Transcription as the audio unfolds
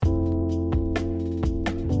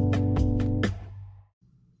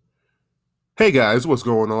Hey guys, what's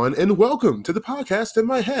going on? And welcome to the podcast in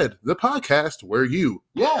my head, the podcast where you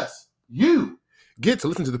get to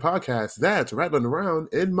listen to the podcast that's rattling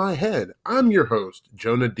around in my head. I'm your host,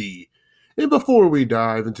 Jonah D. And before we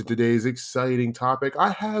dive into today's exciting topic,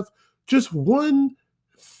 I have just one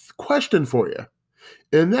question for you.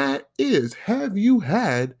 And that is, have you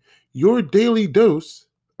had your daily dose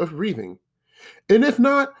of breathing? And if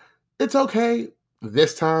not, it's okay.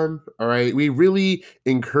 This time, all right, we really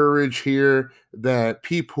encourage here that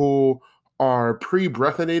people are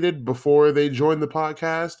pre-breathinated before they join the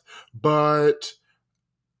podcast. But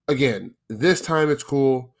again, this time it's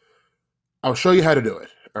cool. I'll show you how to do it.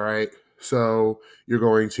 All right. So you're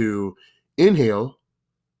going to inhale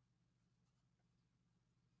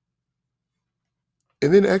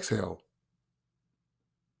and then exhale.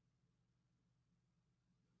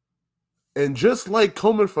 And just like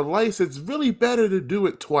combing for lice, it's really better to do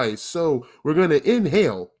it twice. So we're going to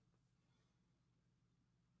inhale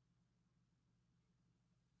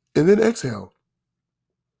and then exhale.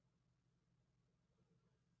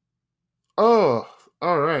 Oh,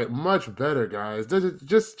 all right, much better, guys. Does it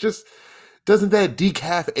just doesn't that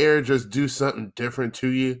decaf air just do something different to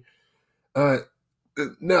you? Uh,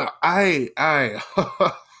 no,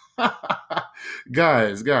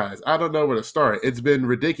 guys, I don't know where to start. It's been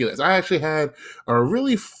ridiculous. I actually had a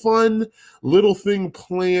really fun little thing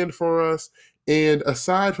planned for us, and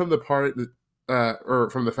aside from the part, or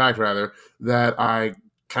from the fact rather, that I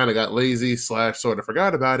kind of got lazy / sort of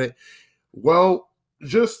forgot about it. Well,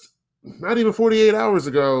 just not even 48 hours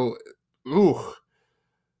ago,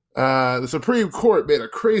 the Supreme Court made a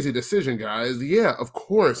crazy decision, guys. Yeah, of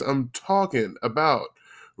course, I'm talking about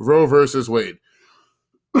Roe versus Wade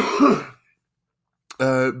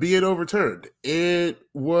being overturned. It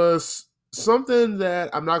was something that,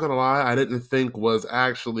 I'm not going to lie, I didn't think was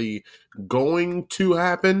actually going to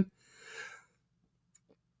happen.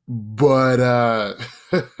 But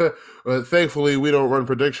but thankfully, we don't run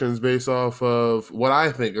predictions based off of what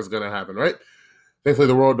I think is going to happen, right? Thankfully,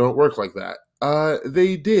 the world don't work like that.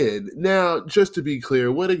 They did. Now, just to be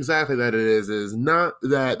clear, what exactly that it is not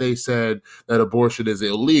that they said that abortion is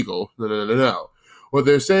illegal. No. What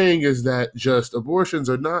they're saying is that just abortions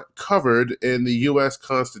are not covered in the U.S.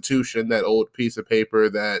 Constitution, that old piece of paper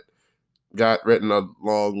that got written a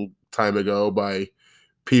long time ago by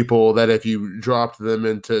people that if you dropped them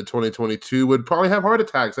into 2022 would probably have heart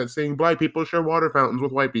attacks at saying black people share water fountains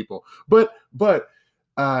with white people. But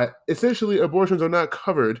essentially, abortions are not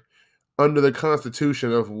covered under the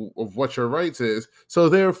Constitution of what your rights is. So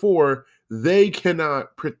therefore, they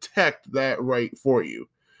cannot protect that right for you,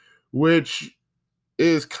 which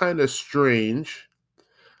is kind of strange.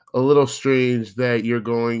 A little strange that you're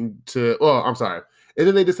going to, well, I'm sorry. And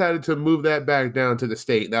then they decided to move that back down to the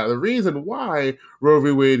state. Now, the reason why Roe v.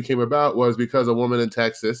 Wade came about was because a woman in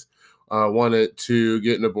Texas wanted to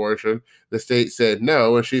get an abortion. The state said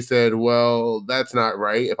no, and she said, well, that's not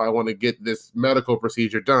right. If I want to get this medical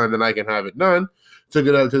procedure done, then I can have it done. Took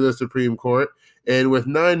it up to the Supreme Court, and with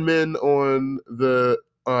 9 men on the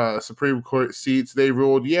Supreme Court seats, they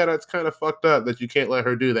ruled, yeah, that's kind of fucked up that you can't let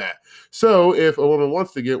her do that. So if a woman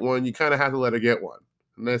wants to get one, you kind of have to let her get one.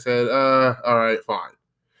 And they said, all right, fine.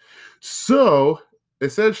 So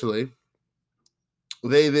essentially,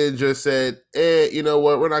 they then just said, you know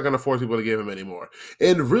what, we're not going to force people to give them anymore.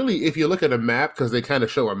 And really, if you look at a map, because they kind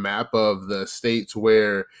of show a map of the states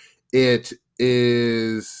where it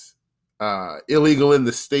is illegal in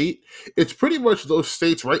the state, it's pretty much those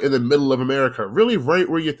states right in the middle of America, really right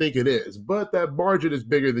where you think it is. But that margin is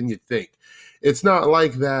bigger than you think. It's not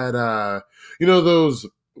like that, those,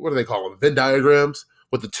 what do they call them, Venn diagrams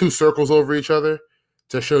with the 2 circles over each other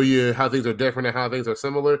to show you how things are different and how things are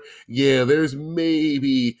similar. Yeah, there's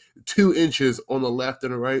maybe 2 inches on the left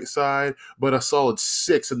and the right side, but a solid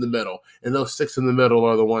 6 in the middle. And those 6 in the middle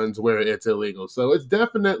are the ones where it's illegal. So it's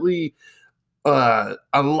definitely a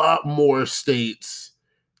lot more states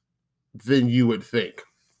than you would think.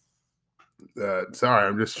 Sorry,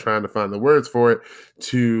 I'm just trying to find the words for it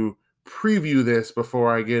to preview this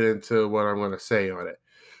before I get into what I'm going to say on it.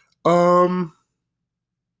 I'm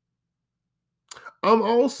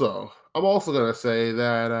also gonna say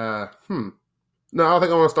that no, I don't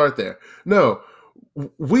think I want to start there. No,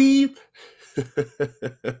 we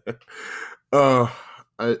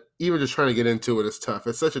even just trying to get into it is tough.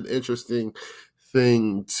 It's such an interesting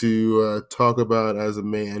thing to talk about as a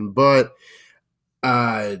man. But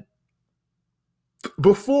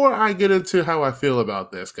before I get into how I feel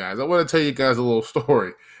about this, guys, I want to tell you guys a little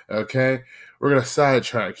story. Okay, we're gonna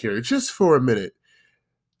sidetrack here just for a minute.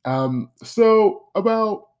 So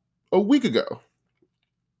about a week ago,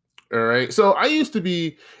 All right. So I used to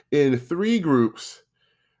be in 3 groups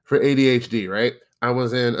for ADHD, right? I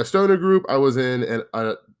was in a stoner group, I was in an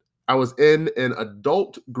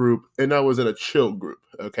adult group, and I was in a chill group.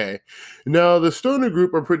 Okay. Now the stoner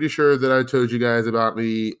group, I'm pretty sure that I told you guys about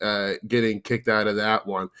me getting kicked out of that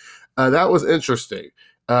one. That was interesting.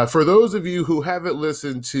 For those of you who haven't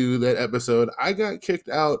listened to that episode, I got kicked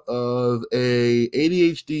out of a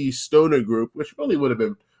ADHD stoner group, which really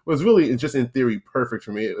was really just in theory perfect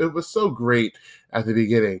for me. It was so great at the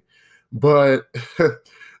beginning, but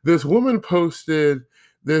this woman posted,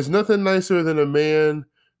 "There's nothing nicer than a man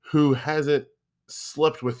who hasn't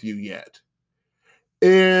slept with you yet."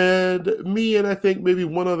 And me and I think maybe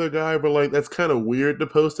one other guy were like, "That's kind of weird to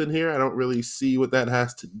post in here. I don't really see what that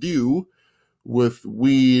has to do with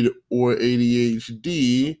weed or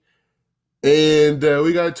ADHD." And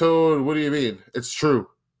we got told, "What do you mean? It's true."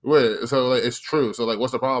 Wait, so like it's true. So like,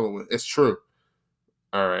 what's the problem with it? It's true?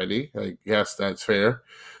 Alrighty, I guess that's fair.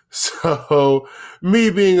 So, me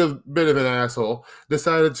being a bit of an asshole,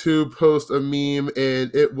 decided to post a meme,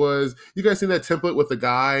 and it was, you guys seen that template with the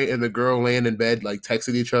guy and the girl laying in bed, like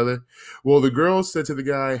texting each other? Well, the girl said to the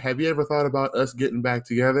guy, "Have you ever thought about us getting back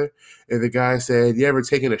together?" And the guy said, "You ever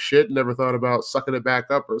taken a shit, never thought about sucking it back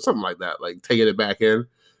up," or something like that, like taking it back in.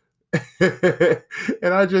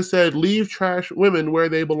 And I just said, "Leave trash women where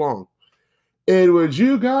they belong." And would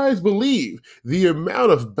you guys believe the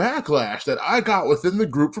amount of backlash that I got within the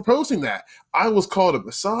group for posting that? I was called a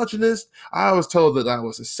misogynist. I was told that I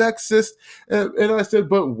was a sexist. And I said,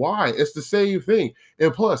 "But why? It's the same thing.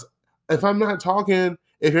 And plus, if you're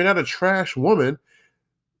not a trash woman,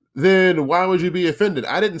 then why would you be offended?"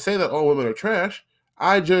 I didn't say that all women are trash.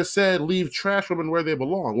 I just said leave trash women where they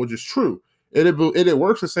belong, which is true. And it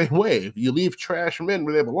works the same way. If you leave trash men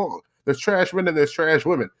where they belong, there's trash men and there's trash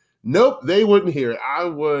women. Nope, they wouldn't hear it. I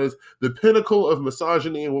was the pinnacle of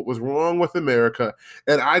misogyny and what was wrong with America,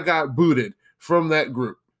 and I got booted from that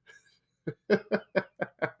group.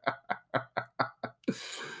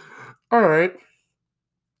 All right,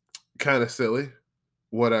 kind of silly,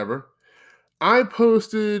 whatever. I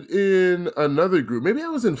posted in another group. Maybe I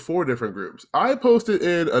was in 4 different groups. I posted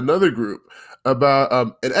in another group about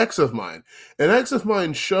an ex of mine. An ex of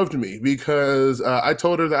mine shoved me because I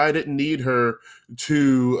told her that I didn't need her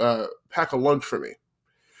to pack a lunch for me.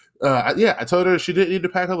 Yeah, I told her she didn't need to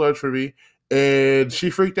pack a lunch for me, and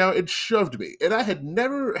she freaked out and shoved me. And I had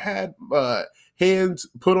never had hands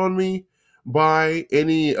put on me by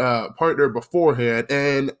any partner beforehand.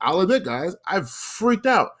 And I'll admit, guys, I freaked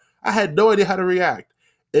out. I had no idea how to react.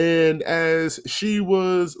 And as she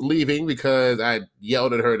was leaving, because I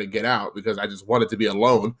yelled at her to get out because I just wanted to be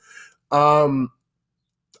alone,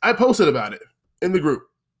 I posted about it in the group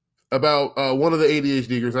about one of the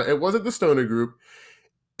ADHD groups. It wasn't the stoner group.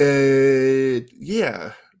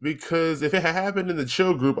 Yeah, because if it had happened in the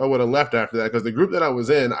chill group, I would have left after that. Because the group that I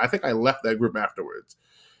was in, I think I left that group afterwards.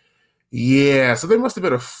 Yeah, so there must have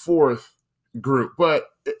been a 4th group. But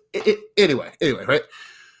anyway, right?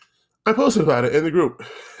 I posted about it in the group.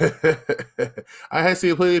 I had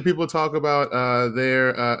seen plenty of people talk about their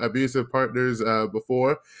abusive partners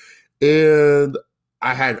before, and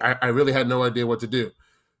I really had no idea what to do.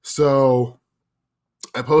 So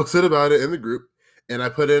I posted about it in the group, and I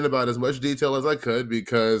put in about as much detail as I could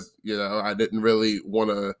because, I didn't really want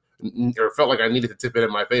to, or felt like I needed to tip it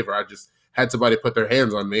in my favor. I just had somebody put their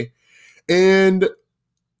hands on me. And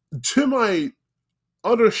to my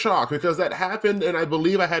utter shock, because that happened and I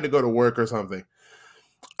believe I had to go to work or something,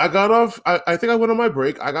 I got off, I think I went on my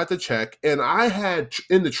break, I got to check, and I had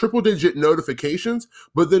in the triple-digit notifications,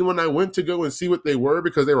 but then when I went to go and see what they were,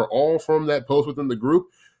 because they were all from that post within the group,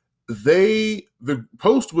 the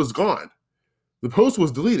post was gone. The post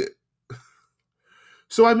was deleted.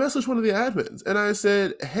 So I messaged one of the admins and I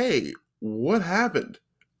said, "Hey, what happened?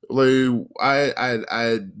 Like,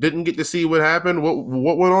 I didn't get to see what happened. What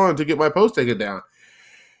went on to get my post taken down?"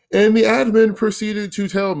 And the admin proceeded to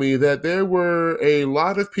tell me that there were a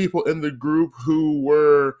lot of people in the group who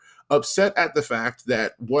were upset at the fact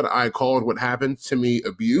that what I called what happened to me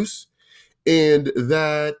abuse, and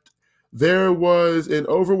that there was an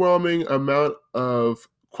overwhelming amount of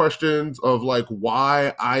questions of like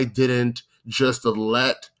why I didn't just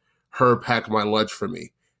let her pack my lunch for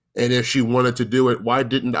me. And if she wanted to do it, why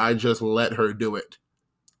didn't I just let her do it?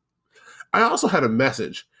 I also had a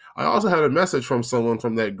message. From someone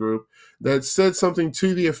from that group that said something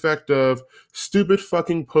to the effect of, "Stupid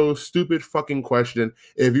fucking post, stupid fucking question.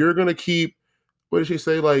 If you're going to keep," what did she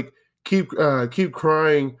say? Like, keep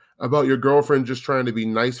crying about your girlfriend just trying to be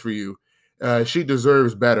nice for you. She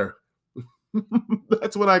deserves better."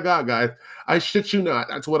 That's what I got, guys. I shit you not.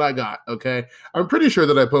 That's what I got. Okay. I'm pretty sure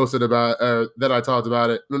that I posted about that I talked about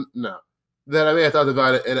it. No, that I may have talked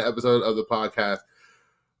about it in an episode of the podcast.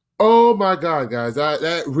 Oh my god, guys,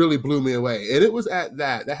 that really blew me away. And it was at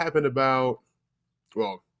that happened about,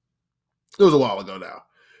 well, it was a while ago now.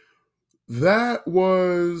 That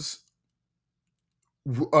was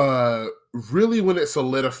really when it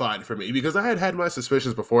solidified for me, because I had my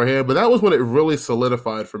suspicions beforehand, but that was when it really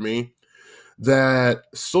solidified for me that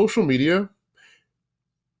social media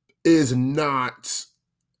is not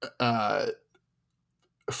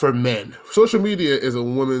for men. Social media is a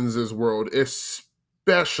woman's world,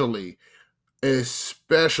 especially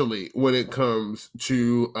when it comes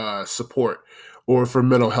to support or for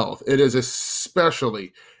mental health. It is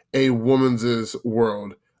especially a woman's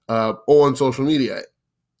world on social media.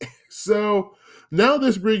 So now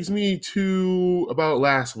this brings me to about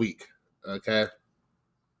last week. Okay.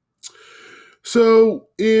 So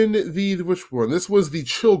in which one? This was the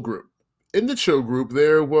chill group. In the chill group,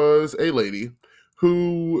 there was a lady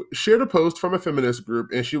who shared a post from a feminist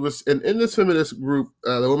group, and in this feminist group,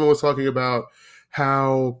 the woman was talking about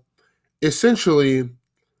how essentially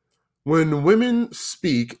when women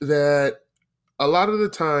speak, that a lot of the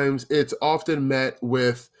times it's often met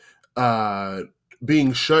with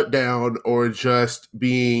being shut down or just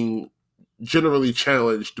being generally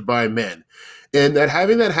challenged by men. And that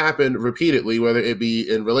having that happen repeatedly, whether it be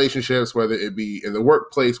in relationships, whether it be in the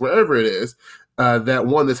workplace, wherever it is, that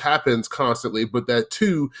one, this happens constantly, but that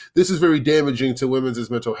two, this is very damaging to women's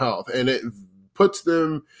mental health. And it puts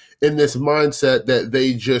them in this mindset that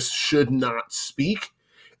they just should not speak.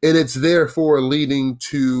 And it's therefore leading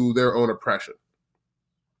to their own oppression.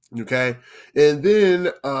 Okay. And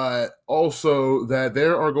then also that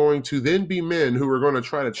there are going to then be men who are going to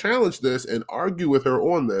try to challenge this and argue with her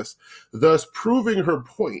on this, thus proving her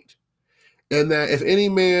point. And that if any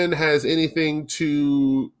man has anything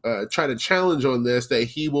to try to challenge on this, that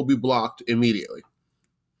he will be blocked immediately.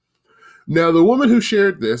 Now, the woman who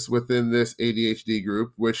shared this within this ADHD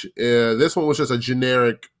group, which this one was just a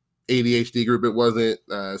generic ADHD group. It wasn't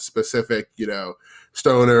specific,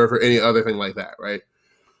 stoner or any other thing like that, right?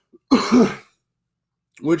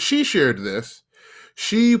 When she shared this,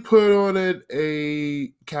 she put on it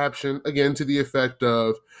a caption, again, to the effect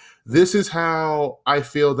of, this is how I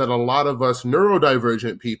feel that a lot of us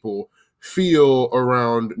neurodivergent people feel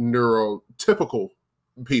around neurotypical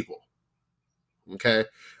people. Okay.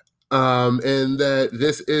 And that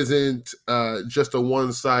this isn't just a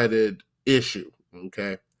one-sided issue.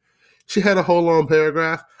 Okay. She had a whole long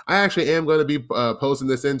paragraph. I actually am going to be posting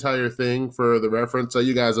this entire thing for the reference, so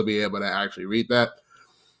you guys will be able to actually read that.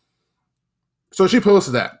 So she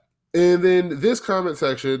posted that. And then this comment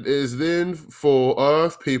section is then full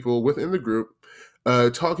of people within the group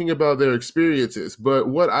talking about their experiences. But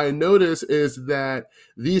what I notice is that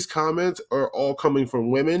these comments are all coming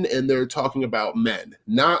from women, and they're talking about men,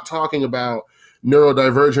 not talking about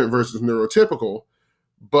neurodivergent versus neurotypical,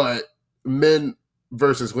 but men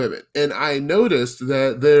versus women. And I noticed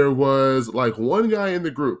that there was like one guy in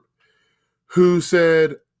the group who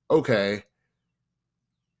said, okay,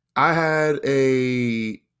 I had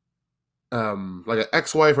like an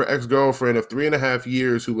ex-wife or ex-girlfriend of 3.5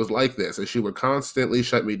 years who was like this, and she would constantly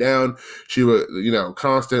shut me down. She would,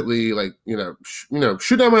 constantly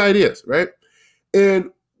shoot down my ideas, right?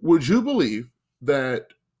 And would you believe that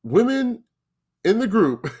women in the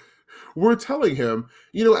group were telling him,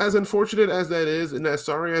 as unfortunate as that is, and as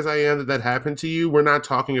sorry as I am that happened to you, we're not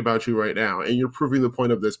talking about you right now, and you're proving the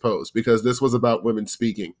point of this post, because this was about women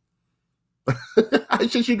speaking. I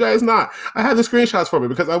shit you guys not. I had the screenshots for me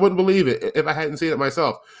because I wouldn't believe it if I hadn't seen it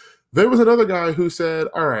myself. There was another guy who said,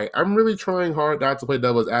 all right, I'm really trying hard not to play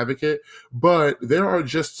devil's advocate, but there are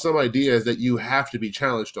just some ideas that you have to be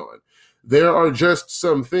challenged on. There are just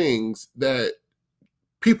some things that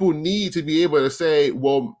people need to be able to say,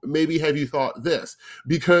 well, maybe have you thought this?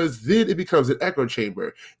 Because then it becomes an echo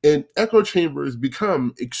chamber, and echo chambers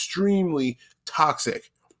become extremely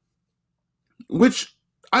toxic, which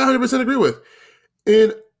I 100% agree with.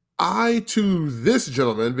 And I, to this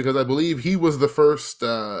gentleman, because I believe he was the first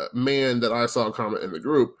man that I saw comment in the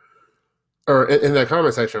group, or in that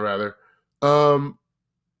comment section, rather,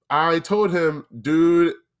 I told him,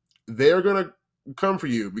 dude, they're going to come for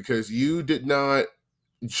you because you did not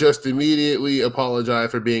just immediately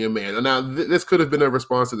apologize for being a man. And now, this could have been a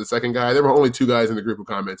response to the second guy. There were only 2 guys in the group who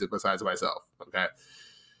commented besides myself, okay?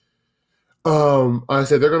 I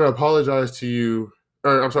said, they're going to apologize to you.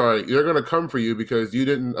 Or, I'm sorry, they're going to come for you because you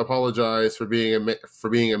didn't apologize for being a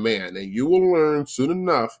man. And you will learn soon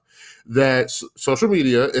enough that social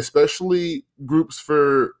media, especially groups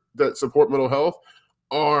for that support mental health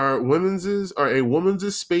are a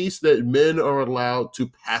woman's space that men are allowed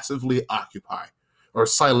to passively occupy or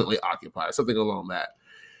silently occupy, something along that.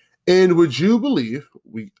 And would you believe,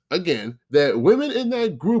 that women in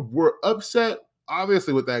that group were upset,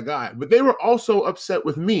 obviously, with that guy, but they were also upset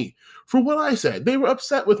with me for what I said. They were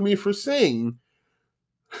upset with me for saying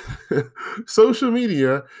social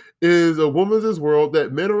media is a woman's world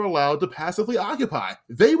that men are allowed to passively occupy.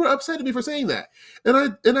 They were upset at me for saying that. And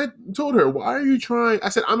I told her, why are you trying? I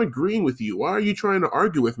said, I'm agreeing with you. Why are you trying to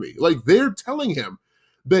argue with me? Like, they're telling him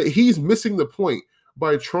that he's missing the point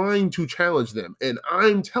by trying to challenge them. And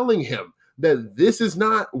I'm telling him that this is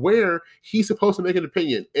not where he's supposed to make an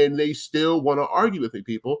opinion. And they still want to argue with me,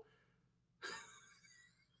 people.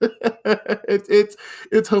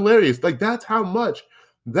 It's hilarious. Like, that's how much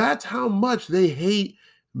they hate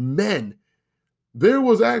men. There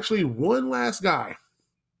was actually one last guy.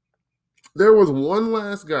 There was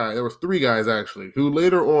three guys actually, who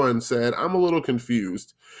later on said, I'm a little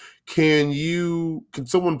confused. Can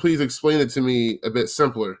someone please explain it to me a bit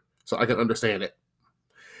simpler so I can understand it?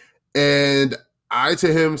 And I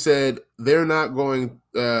to him said, they're not going,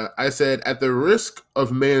 I said, at the risk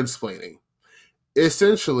of mansplaining,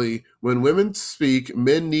 essentially, when women speak,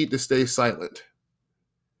 men need to stay silent.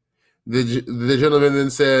 The gentleman then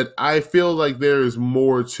said, I feel like there is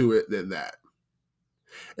more to it than that.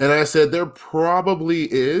 And I said, there probably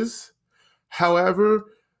is. However,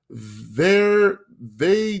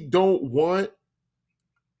 they don't want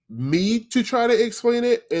me to try to explain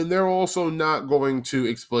it, and they're also not going to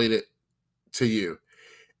explain it to you.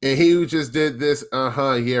 And he just did this,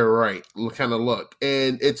 yeah, right, kind of look.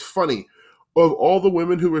 And it's funny. Of all the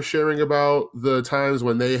women who were sharing about the times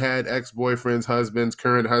when they had ex-boyfriends, husbands,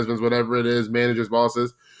 current husbands, whatever it is, managers,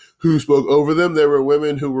 bosses, who spoke over them, there were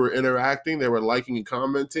women who were interacting, they were liking and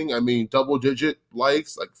commenting. I mean, double-digit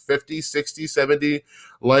likes, like 50, 60, 70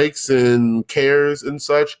 likes and cares and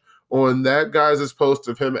such on that guy's post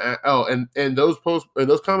of him. And those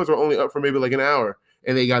comments were only up for maybe like an hour,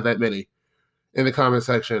 and they got that many in the comment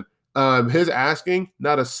section. His asking,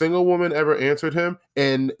 not a single woman ever answered him,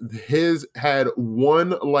 and his had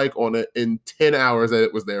one like on it in 10 hours that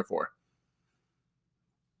it was there for.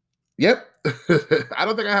 Yep. I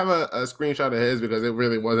don't think I have a screenshot of his because it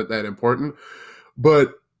really wasn't that important,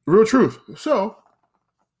 but real truth. So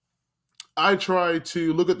I try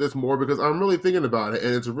to look at this more because I'm really thinking about it,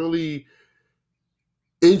 and it's really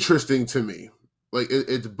interesting to me. Like,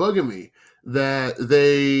 it's bugging me that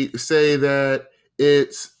they say that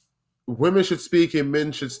it's women should speak and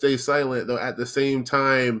men should stay silent, though at the same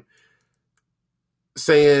time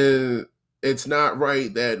saying it's not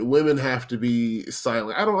right that women have to be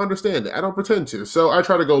silent. I don't understand it. I don't pretend to. So I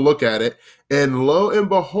try to go look at it, and lo and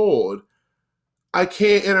behold, I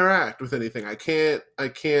can't interact with anything. I can't I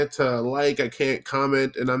can't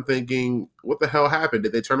comment, and I'm thinking, what the hell happened?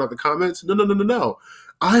 Did they turn off the comments? No.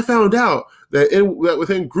 I found out that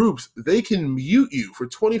within groups, they can mute you for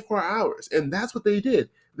 24 hours, and that's what they did.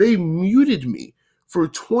 They muted me for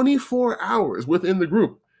 24 hours within the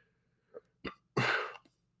group.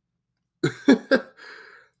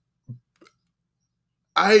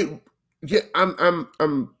 I'm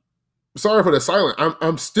sorry for the silence.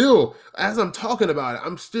 I'm still, as I'm talking about it,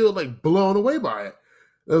 I'm still like blown away by it.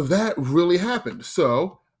 That really happened.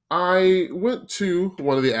 So I went to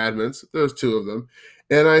one of the admins. There's two of them.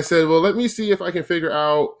 And I said, well, let me see if I can figure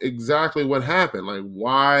out exactly what happened. Like,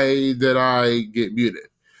 why did I get muted?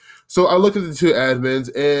 So I looked at the two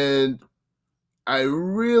admins, and I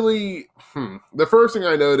really, the first thing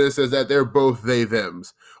I noticed is that they're both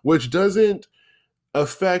they-thems, which doesn't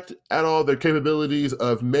affect at all their capabilities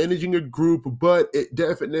of managing a group, but it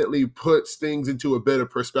definitely puts things into a better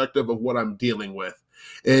perspective of what I'm dealing with.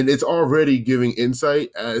 And it's already giving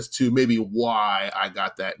insight as to maybe why I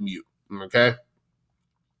got that mute, okay?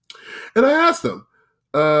 And I asked them,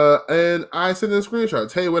 and I sent them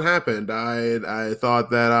screenshots. Hey, what happened? I thought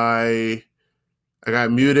that I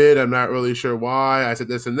got muted. I'm not really sure why. I said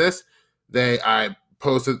this and this. I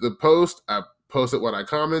posted the post. I posted what I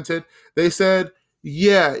commented. They said,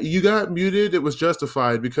 yeah, you got muted. It was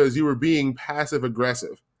justified because you were being passive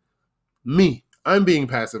aggressive. Me, I'm being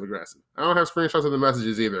passive aggressive. I don't have screenshots of the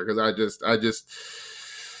messages either because I just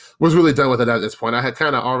was really done with it at this point. I had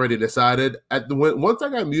kind of already decided once I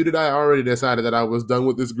got muted, I already decided that I was done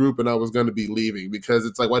with this group and I was going to be leaving, because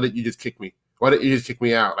it's like, why didn't you just kick me? Why didn't you just kick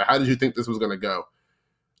me out? Like, how did you think this was going to go?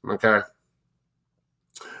 Okay.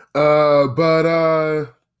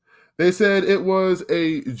 But they said it was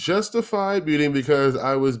a justified muting because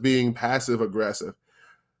I was being passive aggressive.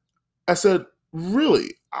 I said,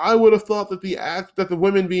 really? I would have thought that the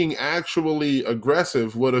women being actually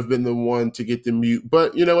aggressive would have been the one to get the mute.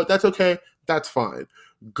 But you know what? That's okay. That's fine.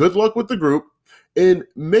 Good luck with the group. And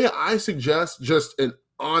may I suggest just an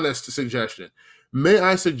honest suggestion? May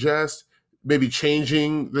I suggest maybe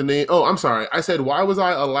changing the name? Oh, I'm sorry. I said, why was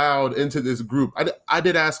I allowed into this group? I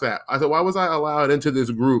did ask that. I said, why was I allowed into this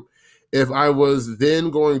group if I was then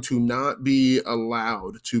going to not be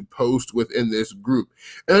allowed to post within this group?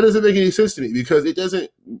 And that doesn't make any sense to me because it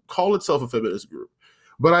doesn't call itself a feminist group.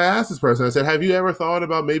 But I asked this person, I said, have you ever thought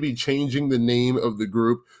about maybe changing the name of the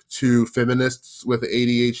group to Feminists with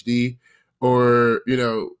ADHD, or,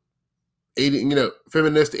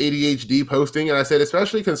 feminist ADHD posting? And I said,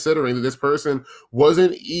 especially considering that this person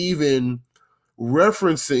wasn't even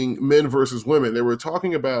referencing men versus women. They were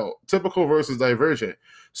talking about typical versus divergent.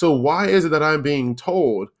 So why is it that I'm being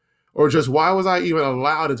told, or just why was I even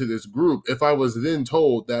allowed into this group if I was then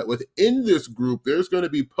told that within this group, there's going to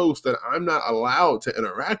be posts that I'm not allowed to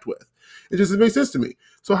interact with? It just doesn't make sense to me.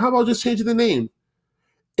 So how about just changing the name?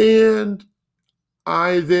 And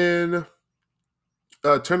I then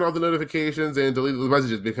turned off the notifications and deleted the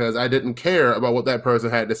messages because I didn't care about what that person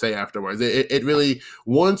had to say afterwards. It really,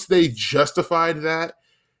 once they justified that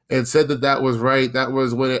and said that that was right, that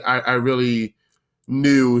was when I really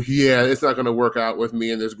knew, yeah, it's not going to work out with me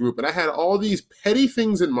in this group. And I had all these petty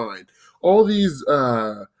things in mind, all these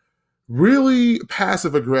really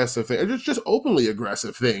passive aggressive things, just openly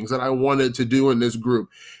aggressive things that I wanted to do in this group.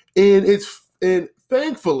 And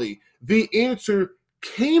thankfully, the answer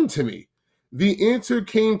came to me. The answer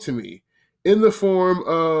came to me in the form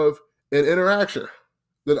of an interaction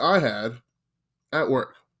that I had at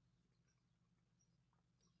work.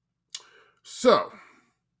 So,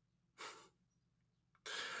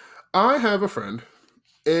 I have a friend,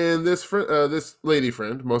 and this lady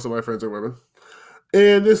friend, most of my friends are women,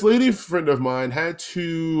 and this lady friend of mine had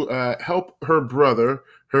to help her brother,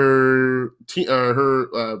 her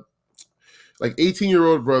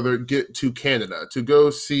 18-year-old brother, get to Canada to go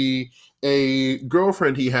see a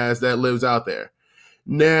girlfriend he has that lives out there.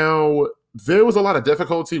 Now, there was a lot of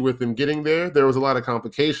difficulty with him getting there. There was a lot of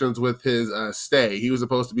complications with his stay. He was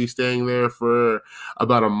supposed to be staying there for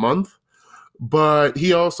about a month. But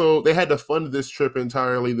they had to fund this trip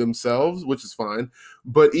entirely themselves, which is fine.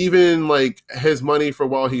 But even like his money for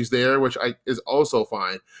while he's there, is also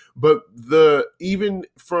fine. But even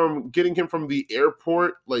from getting him from the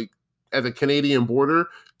airport, like at the Canadian border,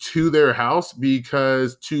 to their house,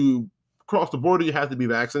 because to cross the border, you have to be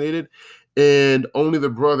vaccinated, and only the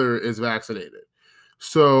brother is vaccinated.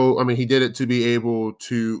 So, I mean, he did it to be able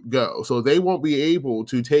to go. So they won't be able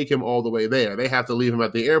to take him all the way there. They have to leave him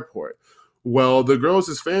at the airport. Well, the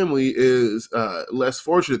girls' family is less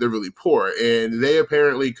fortunate. They're really poor, and they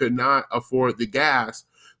apparently could not afford the gas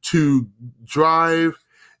to drive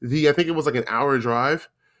I think it was like an hour drive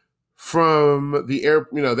from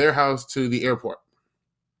their house to the airport.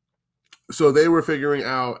 So they were figuring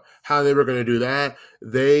out how they were going to do that.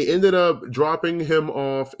 They ended up dropping him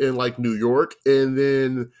off in like New York, and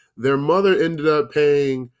then their mother ended up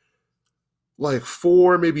paying like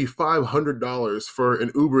maybe $500 for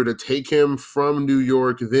an Uber to take him from New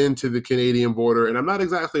York then to the Canadian border. And I'm not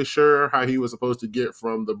exactly sure how he was supposed to get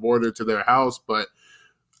from the border to their house, but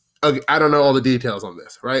I don't know all the details on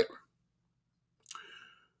this, right?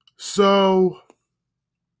 So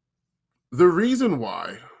the reason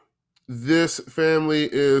why this family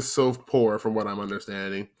is so poor, from what I'm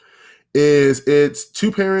understanding, is it's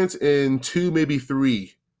two parents and two, maybe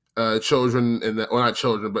three children not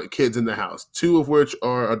children, but kids in the house, two of which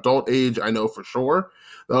are adult age, I know for sure.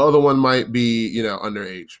 The other one might be,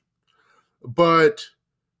 underage. But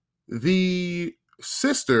the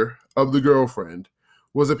sister of the girlfriend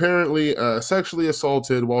was apparently sexually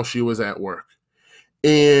assaulted while she was at work.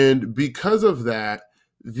 And because of that,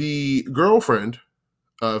 the girlfriend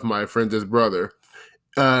of my friend's brother,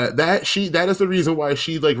 that is the reason why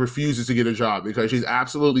she refuses to get a job, because she's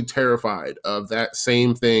absolutely terrified of that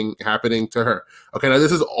same thing happening to her. Okay, now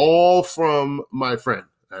this is all from my friend,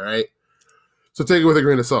 all right? So take it with a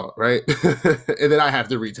grain of salt, right? And then I have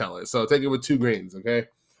to retell it. So take it with 2 grains, okay?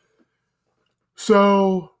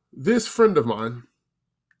 So this friend of mine,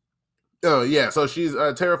 so she's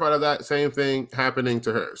terrified of that same thing happening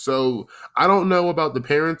to her. So I don't know about the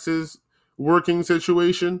parents' working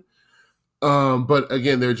situation. But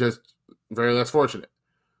again, they're just very less fortunate.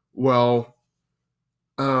 Well,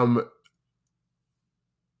 I'm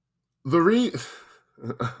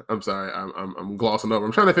sorry, I'm glossing over.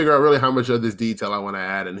 I'm trying to figure out really how much of this detail I want to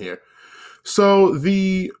add in here. So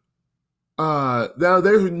now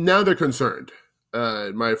they're concerned.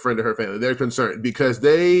 My friend and her family, they're concerned because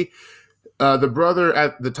they The brother,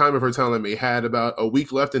 at the time of her telling me, had about a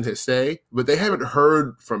week left in his stay, but they haven't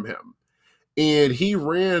heard from him. And he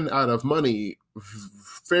ran out of money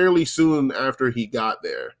fairly soon after he got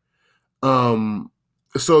there.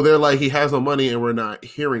 So they're like, he has no money and we're not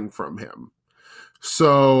hearing from him.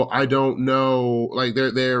 So I don't know, like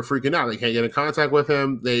they're freaking out. They can't get in contact with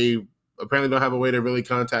him. They apparently don't have a way to really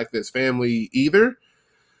contact his family either.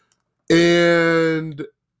 And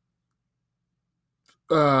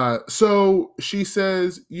so she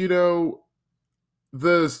says,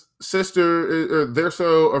 the sister, they're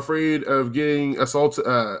so afraid of getting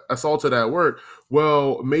assaulted at work.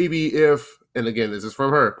 Well, maybe if, and again, this is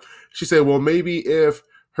from her. She said, well, maybe if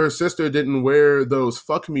her sister didn't wear those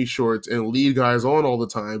fuck me shorts and lead guys on all the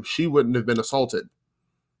time, she wouldn't have been assaulted.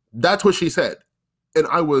 That's what she said. And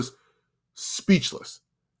I was speechless.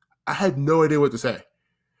 I had no idea what to say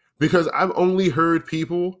because I've only heard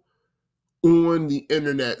people on the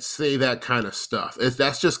internet say that kind of stuff.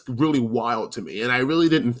 That's just really wild to me. And I really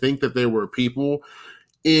didn't think that there were people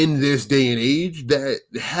in this day and age that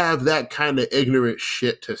have that kind of ignorant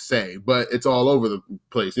shit to say, but it's all over the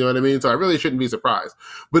place. You know what I mean? So I really shouldn't be surprised,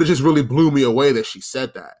 but it just really blew me away that she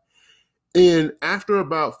said that. And after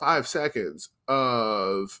about 5 seconds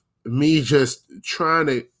of me just trying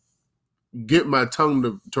to get my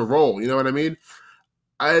tongue to roll, you know what I mean?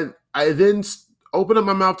 I then open up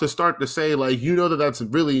my mouth to start to say, like, that's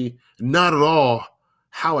really not at all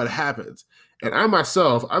how it happens. And I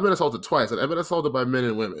myself, I've been assaulted twice, and I've been assaulted by men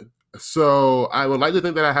and women. So I would like to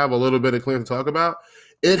think that I have a little bit of clear to talk about.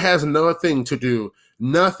 It has nothing to do,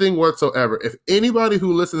 nothing whatsoever. If anybody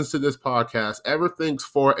who listens to this podcast ever thinks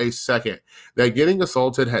for a second that getting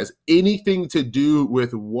assaulted has anything to do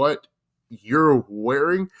with what you're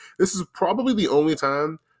wearing, this is probably the only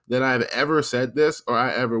time that I've ever said this or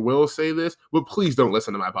I ever will say this, but please don't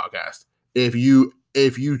listen to my podcast. If you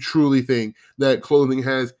truly think that clothing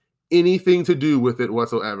has anything to do with it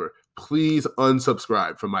whatsoever, please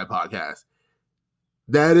unsubscribe from my podcast.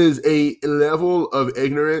 That is a level of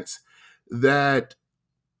ignorance that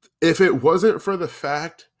if it wasn't for the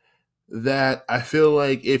fact that I feel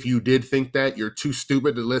like if you did think that, you're too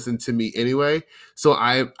stupid to listen to me anyway. So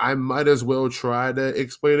I might as well try to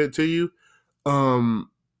explain it to you.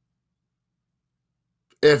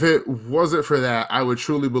 If it wasn't for that, I would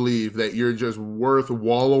truly believe that you're just worth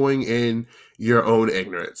wallowing in your own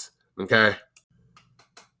ignorance. Okay?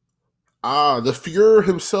 The Fuhrer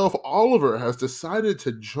himself, Oliver, has decided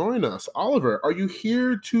to join us. Oliver, are you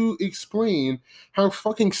here to explain how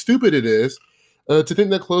fucking stupid it is to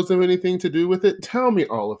think that clothes have anything to do with it? Tell me,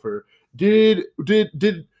 Oliver, did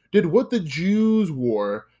what the Jews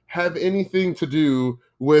wore have anything to do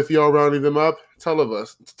with y'all rounding them up? Tell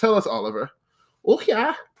us, Oliver. Oh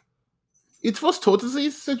ja, it was totally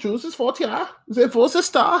the Jews' fault, yeah. There was a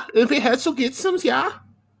star, and we had to get some, yeah.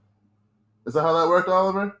 Is that how that worked,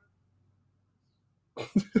 Oliver?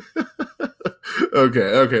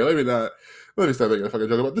 Okay. Let me stop making a fucking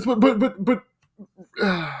joke about this. But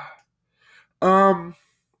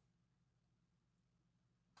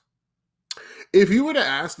if you were to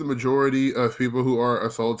ask the majority of people who are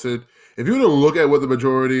assaulted, if you were to look at what the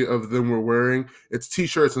majority of them were wearing, it's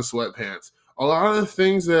t-shirts and sweatpants. A lot of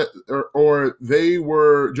things or they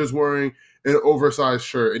were just wearing an oversized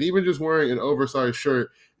shirt, and even just wearing an oversized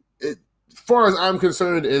shirt, as far as I'm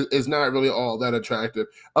concerned, is not really all that attractive.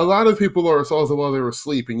 A lot of people are assaulted while they were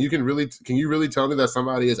asleep, and can you really tell me that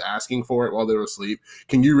somebody is asking for it while they're asleep?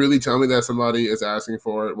 Can you really tell me that somebody is asking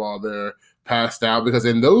for it while they're passed out? Because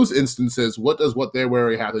in those instances, what does what they're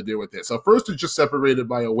wearing have to do with it? So first, it's just separated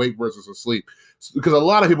by awake versus asleep, because a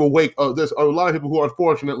lot of people there's a lot of people who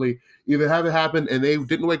unfortunately either have it happen and they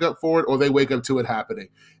didn't wake up for it, or they wake up to it happening.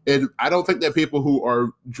 And I don't think that people who are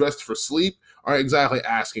dressed for sleep are exactly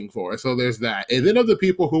asking for it. So there's that. And then of the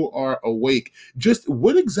people who are awake, just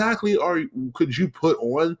what exactly could you put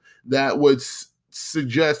on that would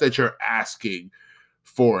suggest that you're asking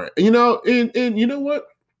for it? And you know what?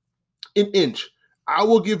 An inch. I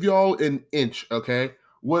will give y'all an inch, okay?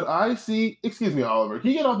 What I see, excuse me, Oliver, can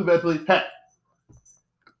you get off the bed, please? Hey,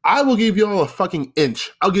 I will give y'all a fucking inch.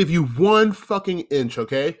 I'll give you 1 fucking inch,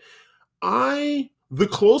 okay? The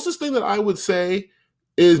closest thing that I would say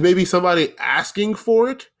is maybe somebody asking for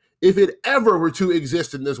it, if it ever were to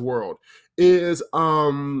exist in this world, is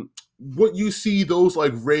what you see those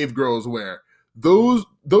like rave girls wear. Those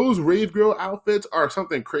rave girl outfits are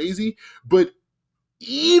something crazy, but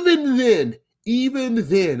even then,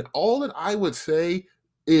 all that I would say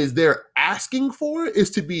is they're asking for is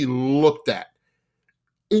to be looked at.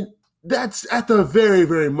 That's at the very,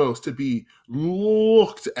 very most, to be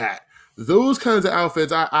looked at. Those kinds of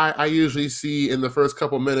outfits I usually see in the first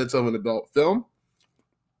couple minutes of an adult film.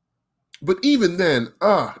 But even then,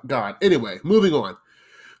 oh God. Anyway, moving on.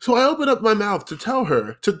 So I opened up my mouth to tell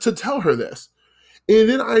her to tell her this. And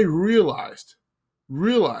then I realized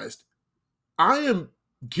I am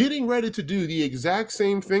getting ready to do the exact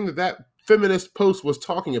same thing that feminist post was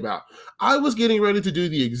talking about. I was getting ready to do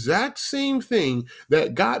the exact same thing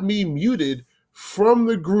that got me muted from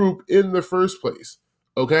the group in the first place.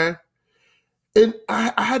 Okay? And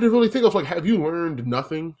I had to really think of, like, have you learned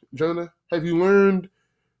nothing, Jonah? Have you learned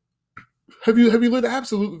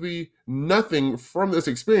absolutely nothing from this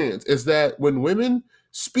experience? Is that when women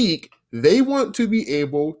speak, they want to be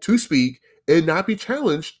able to speak and not be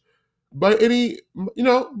challenged by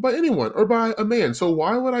by anyone or by a man. So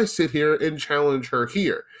why would I sit here and challenge her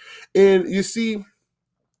here? And you see,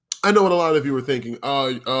 I know what a lot of you were thinking. Oh,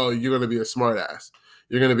 you're going to be a smartass.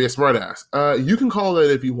 You're going to be a smartass. You can call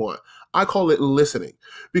it if you want. I call it listening.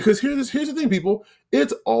 Because here's the thing, people.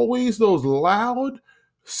 It's always those loud,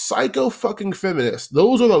 psycho fucking feminists.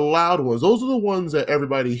 Those are the loud ones. Those are the ones that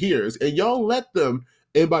everybody hears. And y'all let them,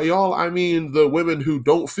 and by y'all, I mean the women who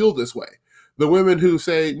don't feel this way. The women who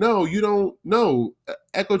say, no, you don't know,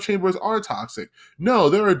 echo chambers are toxic. No,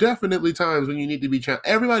 there are definitely times when you need to be challenged.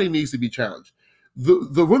 Everybody needs to be challenged.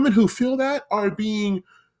 The women who feel that are being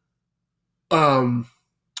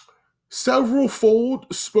several fold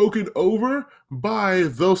spoken over by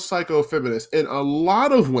those psycho feminists. And a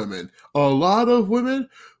lot of women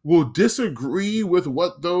will disagree with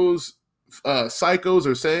what those psychos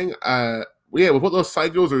are saying. With what those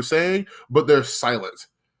psychos are saying, but they're silent.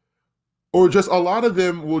 Or just a lot of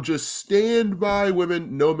them will just stand by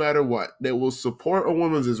women no matter what. They will support a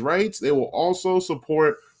woman's rights. They will also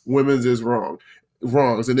support women's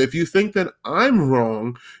wrongs. And if you think that I'm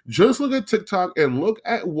wrong, just look at TikTok and look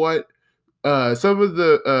at what some of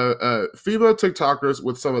the female TikTokers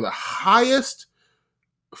with some of the highest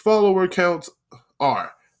follower counts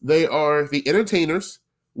are. They are the entertainers,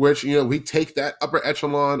 which, we take that upper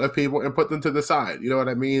echelon of people and put them to the side. You know what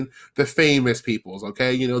I mean? The famous peoples,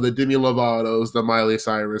 okay? The Demi Lovato's, the Miley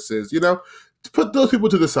Cyruses, put those people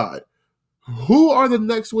to the side. Who are the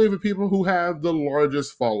next wave of people who have the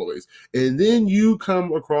largest followers? And then you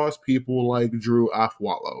come across people like Drew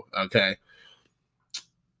Afwalo, okay?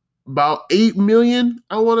 About 8 million,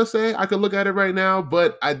 I want to say. I could look at it right now,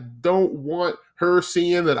 but I don't want her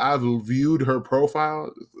seeing that I've viewed her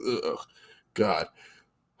profile. Ugh, God.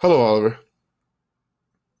 Hello, Oliver.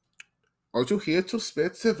 Are you here to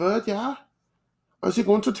spread the word, yeah? Are you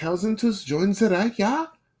going to tell them to join the rank, yeah?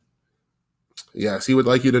 Yes, he would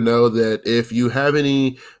like you to know that if you have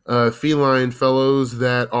any feline fellows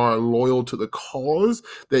that are loyal to the cause,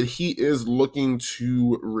 that he is looking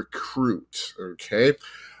to recruit, okay?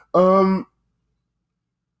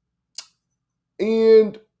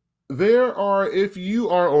 And there are, if you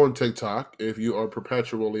are on TikTok, if you are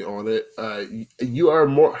perpetually on it, you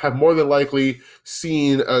have more than likely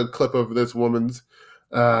seen a clip of this woman's.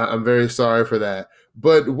 I'm very sorry for that.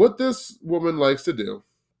 But what this woman likes to do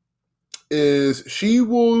is she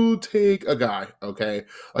will take a guy, okay?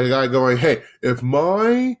 Like a guy going, hey, if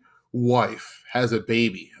my wife has a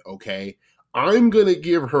baby, okay, I'm going to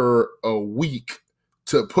give her a week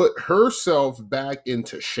to put herself back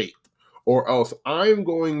into shape, or else I'm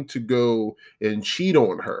going to go and cheat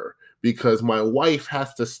on her because my wife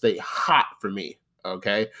has to stay hot for me,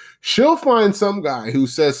 okay? She'll find some guy who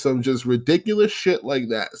says some just ridiculous shit like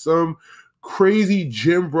that, some crazy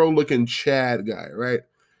gym bro looking Chad guy, right?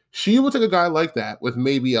 She will take a guy like that with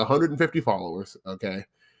maybe 150 followers, okay,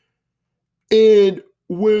 and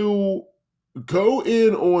will go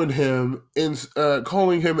in on him and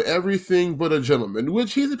calling him everything but a gentleman,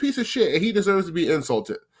 which he's a piece of shit and he deserves to be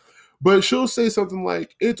insulted. But she'll say something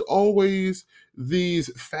like, it's always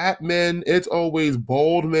these fat men, it's always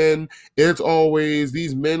bald men, it's always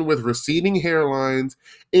these men with receding hairlines.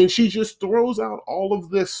 And she just throws out all of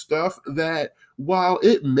this stuff that, while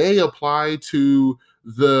it may apply to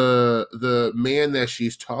the man that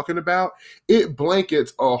she's talking about, it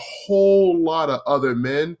blankets a whole lot of other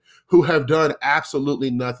men who have done absolutely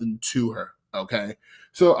nothing to her, okay?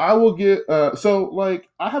 So I will get, I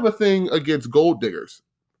have a thing against gold diggers,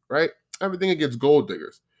 right? Everything against gold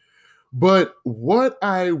diggers. But what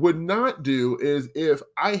I would not do is, if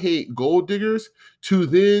I hate gold diggers, to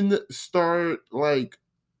then start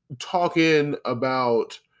talking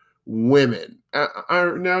about women.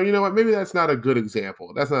 Now, you know what? Maybe that's not a good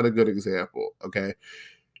example. Okay.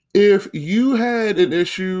 If you had an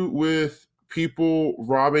issue with people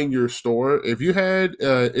robbing your store, if you had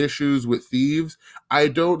issues with thieves, I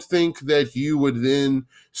don't think that you would then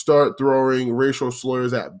start throwing racial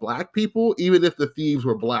slurs at black people, even if the thieves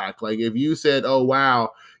were black. Like if you said, oh,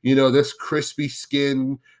 wow, this crispy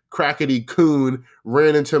skin crackety coon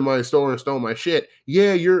ran into my store and stole my shit.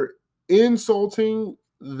 Yeah, you're insulting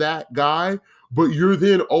that guy, but you're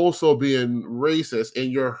then also being racist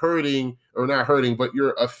and you're hurting, or not hurting, but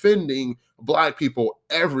you're offending black people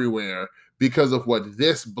everywhere because of what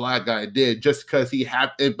this black guy did, just because he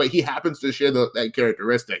happens to share that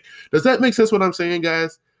characteristic. Does that make sense what I'm saying,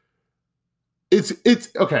 guys? It's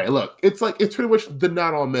okay, look, it's pretty much the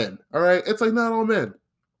not all men, all right? It's like not all men.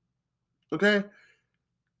 Okay?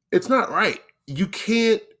 It's not right. You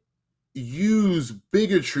can't use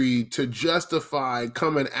bigotry to justify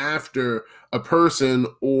coming after a person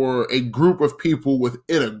or a group of people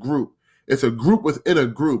within a group. It's a group within a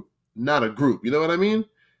group, not a group. You know what I mean?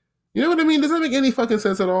 Does that make any fucking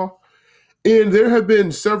sense at all? And there have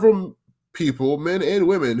been several people, men and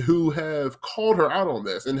women, who have called her out on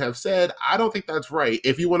this and have said, I don't think that's right.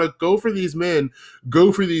 If you want to go for these men,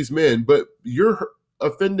 go for these men. But you're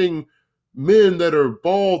offending men that are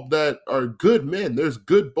bald, that are good men. There's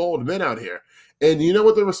good bald men out here. And you know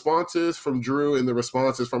what the response is from Drew and the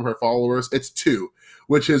response is from her followers? It's two,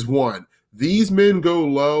 which is one, these men go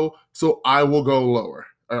low, so I will go lower.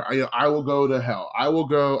 Or I will go to hell. I will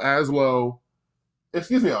go as low.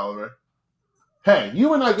 Excuse me, Oliver. Hey, you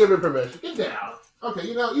were not given permission. Get down. Okay,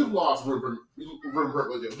 you've lost room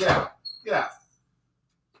privilege. Get out. Get out.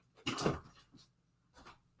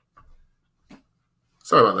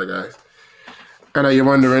 Sorry about that, guys. I know you're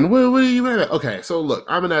wondering, what are you at? Okay, so look,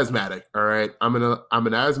 I'm an asthmatic, all right? I'm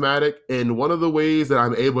an asthmatic, and one of the ways that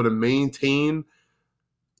I'm able to maintain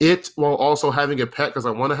it while also having a pet, because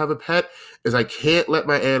I want to have a pet, is I can't let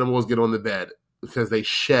my animals get on the bed because they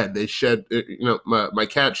shed. My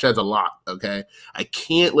cat sheds a lot, okay? I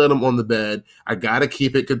can't let them on the bed. I got to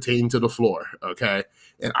keep it contained to the floor, okay?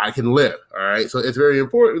 And I can live, all right? So it's very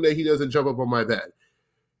important that he doesn't jump up on my bed.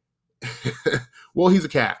 Well, he's a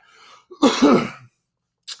cat.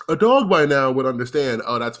 A dog by now would understand,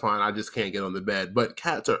 oh, that's fine, I just can't get on the bed. But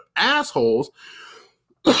cats are assholes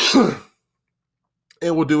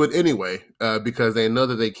and will do it anyway because they know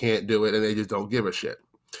that they can't do it and they just don't give a shit.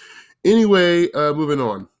 Anyway, moving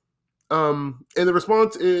on. And the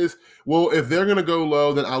response is, well, if they're going to go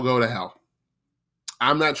low, then I'll go to hell.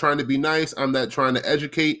 I'm not trying to be nice. I'm not trying to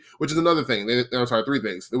educate, which is another thing. I'm sorry, three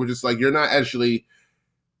things. It was just like, you're not actually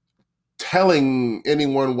telling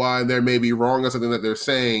anyone why they may be wrong or something that they're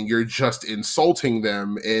saying. You're just insulting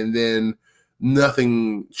them, and then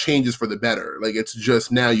nothing changes for the better. Like, it's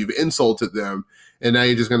just now you've insulted them, and now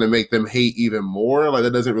you're just going to make them hate even more. Like,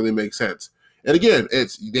 that doesn't really make sense. And again,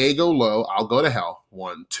 it's they go low, I'll go to hell.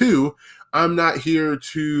 1, 2, I'm not here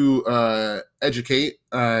to educate.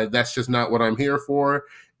 That's just not what I'm here for.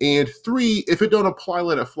 And 3, if it don't apply,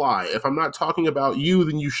 let it fly. If I'm not talking about you,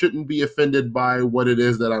 then you shouldn't be offended by what it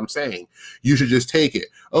is that I'm saying. You should just take it.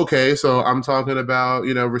 Okay, so I'm talking about,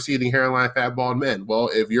 receding hairline, fat, bald men. Well,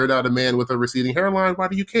 if you're not a man with a receding hairline, why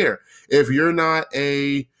do you care? If you're not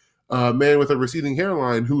a man with a receding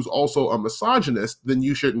hairline who's also a misogynist, then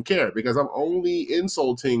you shouldn't care, because I'm only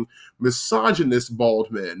insulting misogynist bald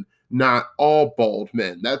men, not all bald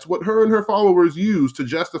men. That's what her and her followers use to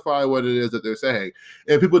justify what it is that they're saying.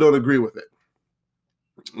 And people don't agree with it.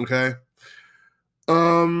 Okay?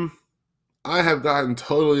 I have gotten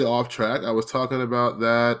totally off track. I was talking about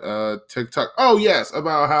that TikTok. Oh, yes,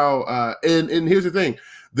 about how, and here's the thing.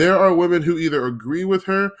 There are women who either agree with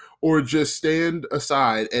her or just stand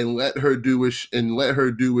aside and let her do what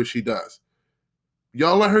she does.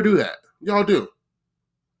 Y'all let her do that. Y'all do.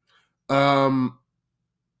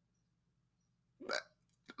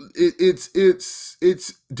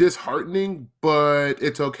 It's disheartening, but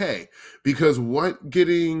it's okay, because what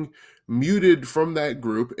getting muted from that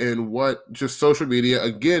group and what just social media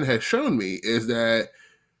again has shown me is that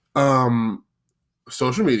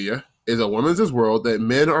social media is a woman's world that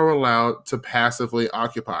men are allowed to passively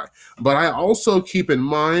occupy. But I also keep in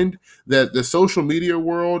mind that the social media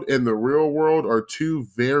world and the real world are two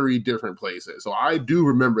very different places. So I do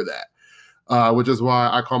remember that. Which is why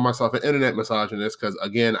I call myself an internet misogynist, because,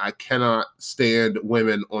 again, I cannot stand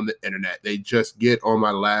women on the internet. They just get on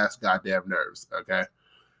my last goddamn nerves, okay?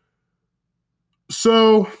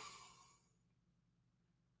 So,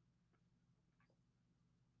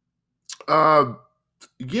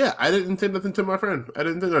 yeah, I didn't say nothing to my friend. I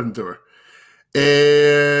didn't say nothing to her.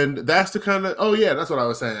 And that's the kind of, oh, yeah, that's what I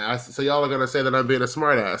was saying. So y'all are going to say that I'm being a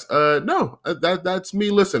smartass. No, that's me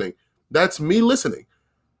listening. That's me listening.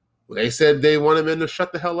 They said they wanted men to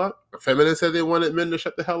shut the hell up. Feminists said they wanted men to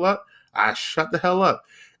shut the hell up. I shut the hell up.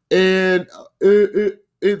 And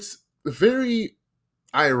it's very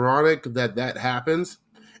ironic that that happens.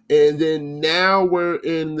 And then now we're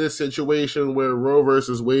in this situation where Roe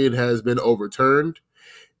versus Wade has been overturned.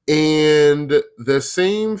 And the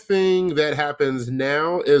same thing that happens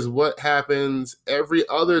now is what happens every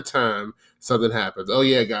other time something happens. Oh,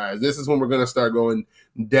 yeah, guys, this is when we're going to start going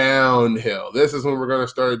downhill. This is when we're going to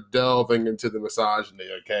start delving into the misogyny,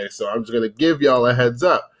 okay? So I'm just going to give y'all a heads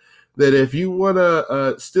up that if you want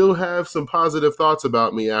to still have some positive thoughts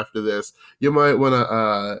about me after this, you might want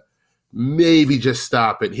to maybe just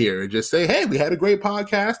stop it here and just say, hey, we had a great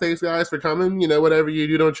podcast. Thanks, guys, for coming. You know, whatever you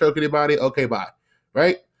do, don't choke anybody. Okay, bye.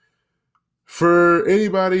 Right? For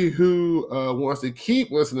anybody who wants to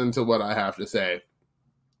keep listening to what I have to say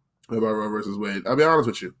about Roe versus Wade, I'll be honest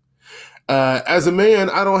with you. As a man,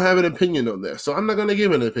 I don't have an opinion on this, so I'm not going to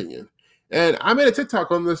give an opinion. And I made a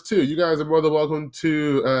TikTok on this too. You guys are more than welcome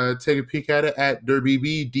to take a peek at it at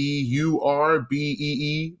Durbebe, Durbeebee.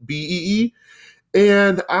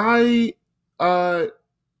 And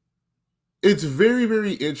it's very,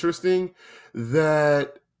 very interesting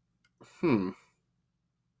that, because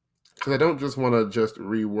I don't just want to just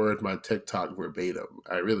reword my TikTok verbatim.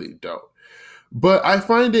 I really don't. But I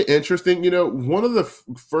find it interesting, you know, one of the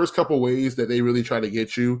first couple ways that they really try to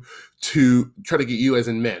get you as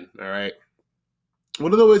in men, all right?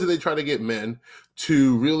 One of the ways that they try to get men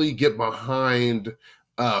to really get behind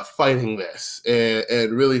fighting this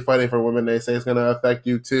and really fighting for women they say is going to affect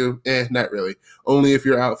you too. Not really. Only if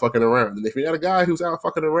you're out fucking around. And if you're not a guy who's out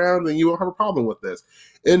fucking around, then you won't have a problem with this.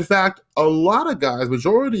 In fact, a lot of guys,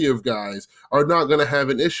 majority of guys, are not going to have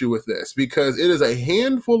an issue with this because it is a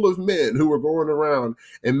handful of men who are going around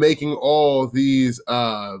and making all these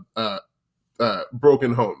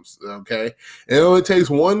broken homes, okay? And it only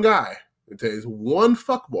takes one guy. It takes one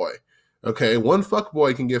fuckboy. Okay, one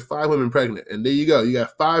fuckboy can get 5 women pregnant. And there you go. You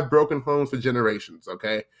got 5 broken homes for generations,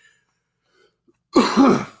 okay?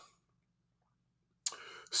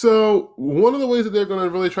 So one of the ways that they're going to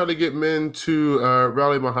really try to get men to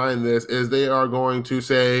rally behind this is they are going to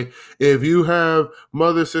say, if you have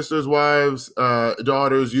mothers, sisters, wives,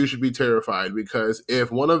 daughters, you should be terrified because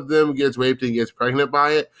if one of them gets raped and gets pregnant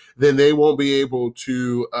by it, then they won't be able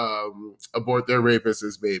to abort their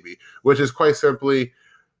rapist's baby, which is quite simply...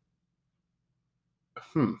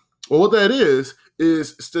 Well, what that is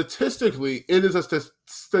statistically, it is a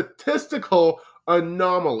statistical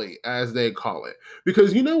anomaly, as they call it.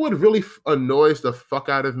 Because you know what really annoys the fuck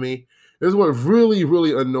out of me? This is what really,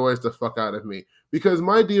 really annoys the fuck out of me. Because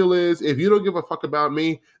my deal is, if you don't give a fuck about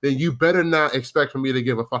me, then you better not expect for me to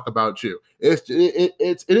give a fuck about you. It's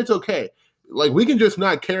okay. Like, we can just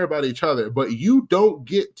not care about each other, but you don't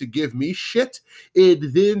get to give me shit, and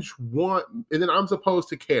then I'm supposed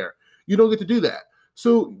to care. You don't get to do that.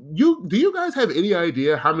 So do you guys have any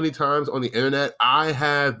idea how many times on the internet I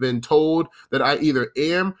have been told that I either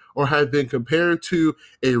am or have been compared to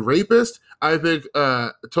a rapist? I've been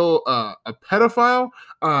told a pedophile,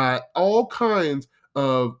 all kinds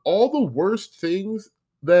of all the worst things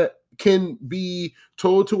that can be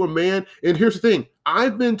told to a man. And here's the thing.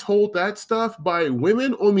 I've been told that stuff by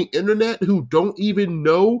women on the internet who don't even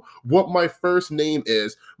know what my first name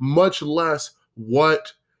is, much less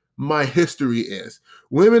what my history is.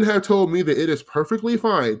 Women have told me that it is perfectly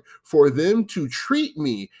fine for them to treat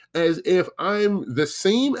me as if I'm the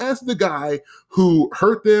same as the guy who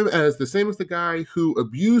hurt them, as the same as the guy who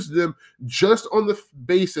abused them, just on the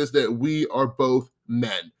basis that we are both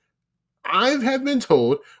men. I have been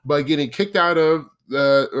told by getting kicked out of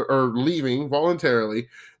or leaving voluntarily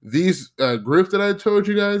these groups that I told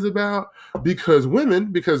you guys about because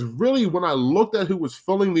really when I looked at who was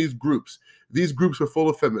filling these groups were full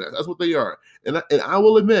of feminists. That's what they are. And I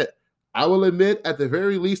will admit at the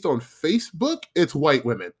very least on Facebook, it's white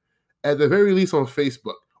women. At the very least on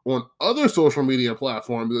Facebook. On other social media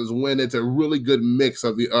platforms is when it's a really good mix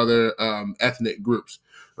of the other ethnic groups.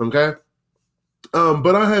 Okay?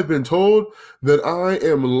 But I have been told that I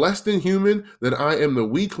am less than human, that I am the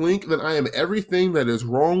weak link, that I am everything that is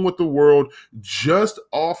wrong with the world just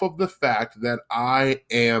off of the fact that I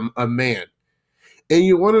am a man. And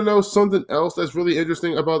you want to know something else that's really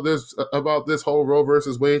interesting about this whole Roe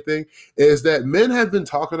versus Wade thing is that men have been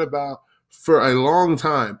talking about for a long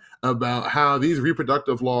time about how these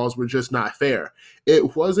reproductive laws were just not fair.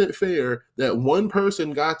 It wasn't fair that one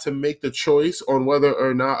person got to make the choice on whether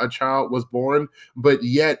or not a child was born, but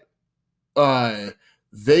yet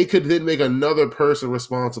they could then make another person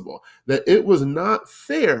responsible. That it was not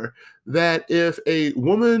fair that if a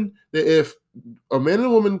man and a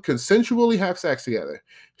woman consensually have sex together,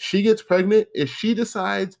 she gets pregnant, if she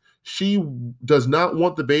decides she does not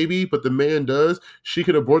want the baby, but the man does, she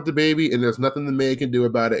can abort the baby and there's nothing the man can do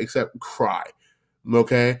about it except cry.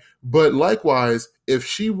 Okay. But likewise, if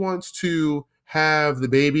she wants to have the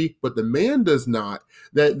baby, but the man does not,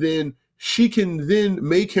 that then she can then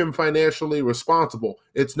make him financially responsible.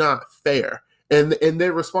 It's not fair. And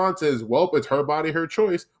their response is, well, it's her body, her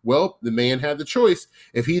choice. Well, the man had the choice.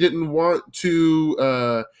 If he didn't want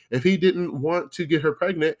to get her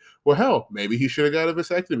pregnant, well, hell, maybe he should have got a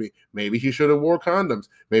vasectomy. Maybe he should have wore condoms.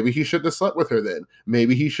 Maybe he should have slept with her then.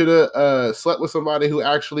 Maybe he should have slept with somebody who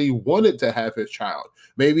actually wanted to have his child.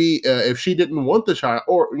 Maybe if she didn't want the child,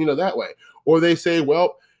 or that way. Or they say,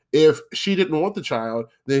 well, if she didn't want the child,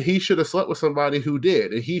 then he should have slept with somebody who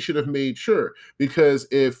did, and he should have made sure. Because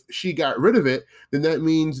if she got rid of it, then that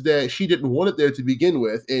means that she didn't want it there to begin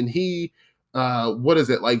with, and he,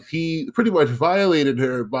 he pretty much violated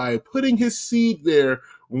her by putting his seed there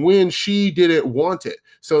when she didn't want it.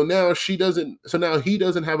 So now he doesn't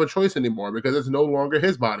have a choice anymore because it's no longer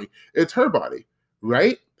his body; it's her body,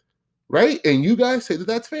 right? Right? And you guys say that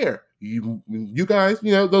that's fair. You guys,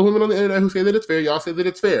 the women on the internet who say that it's fair, y'all say that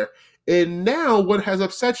it's fair. And now what has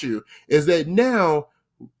upset you is that now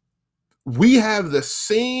we have the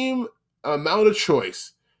same amount of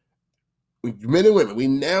choice. Men and women, we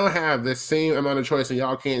now have the same amount of choice and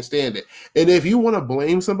y'all can't stand it. And if you want to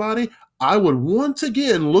blame somebody, I would once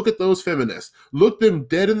again look at those feminists, look them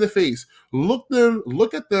dead in the face, look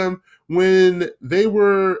at them when they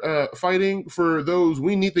were fighting for those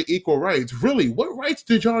we need the equal rights. Really, what rights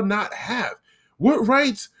did y'all not have? What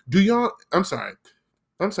rights do y'all, I'm sorry,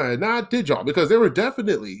 not did y'all, because there were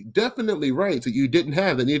definitely rights that you didn't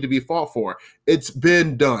have that needed to be fought for. It's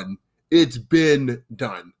been done.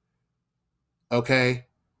 Okay?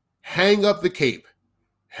 Hang up the cape.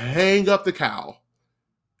 Hang up the cowl.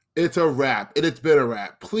 It's a wrap, and it's been a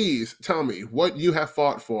wrap. Please tell me what you have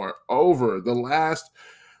fought for over the last,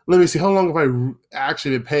 let me see, how long have I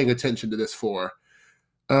actually been paying attention to this for?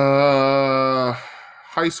 High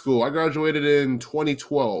school. I graduated in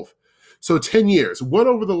 2012. So 10 years. What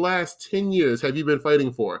over the last 10 years have you been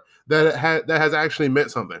fighting for that has actually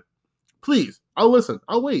meant something? Please, I'll listen.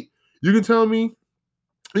 I'll wait. You can tell me.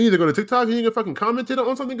 You either go to TikTok and you can fucking comment it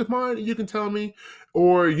on something of mine, and you can tell me,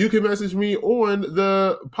 or you can message me on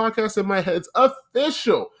the Podcast in My Head's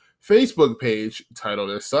official Facebook page, titled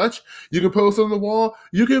as such. You can post on the wall.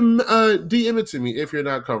 You can DM it to me if you're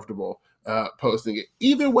not comfortable posting it.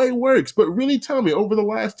 Either way works, but really tell me, over the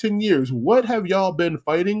last 10 years, what have y'all been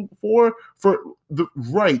fighting for the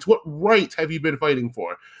rights? What rights have you been fighting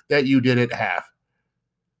for that you didn't have?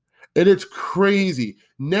 And it's crazy.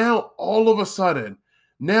 Now, all of a sudden,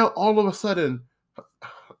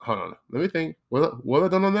 hold on, let me think. Was I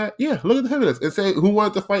done on that? Yeah, look at the feminists and say who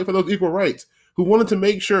wanted to fight for those equal rights, who wanted to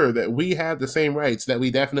make sure that we had the same rights that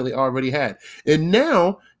we definitely already had. And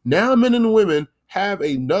now men and women have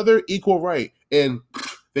another equal right, and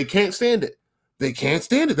they can't stand it.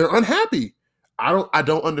 They're unhappy. I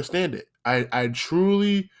don't understand it. I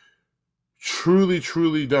truly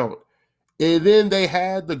don't. And then they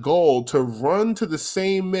had the goal to run to the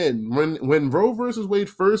same men when Roe versus Wade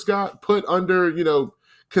first got put under,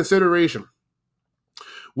 consideration.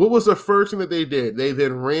 What was the first thing that they did? They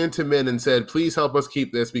then ran to men and said, please help us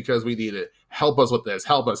keep this because we need it. Help us with this.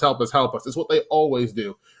 Help us. It's what they always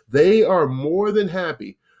do. They are more than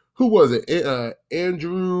happy. Who was it?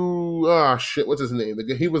 Andrew, what's his name?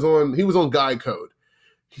 He was on Guy Code.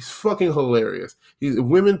 He's fucking hilarious.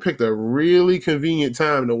 Women picked a really convenient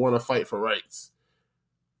time to want to fight for rights.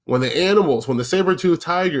 When the saber-toothed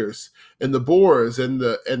tigers and the boars and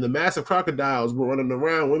the massive crocodiles were running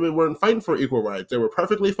around, women weren't fighting for equal rights. They were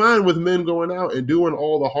perfectly fine with men going out and doing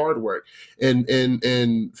all the hard work and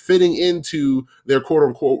fitting into their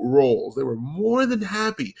quote-unquote roles. They were more than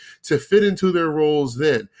happy to fit into their roles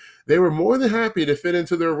then. They were more than happy to fit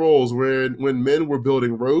into their roles when men were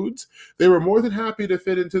building roads. They were more than happy to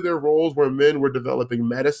fit into their roles where men were developing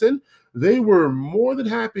medicine. They were more than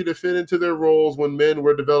happy to fit into their roles when men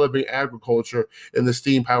were developing agriculture and the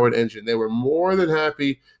steam-powered engine. They were more than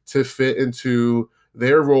happy to fit into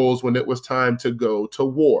their roles when it was time to go to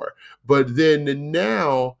war. But then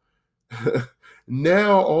now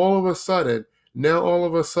all of a sudden,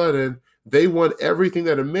 they want everything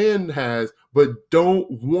that a man has, but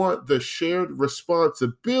don't want the shared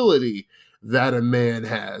responsibility that a man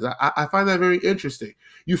has. I find that very interesting.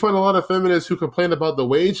 You find a lot of feminists who complain about the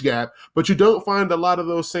wage gap, but you don't find a lot of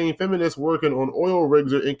those same feminists working on oil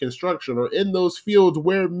rigs or in construction or in those fields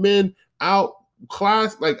where men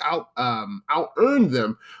out earn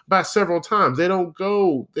them by several times. They don't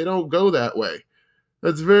go that way.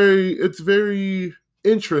 It's very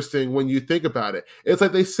interesting when you think about it. It's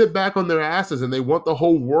like they sit back on their asses and they want the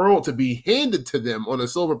whole world to be handed to them on a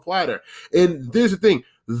silver platter. And there's the thing,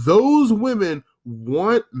 those women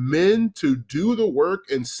want men to do the work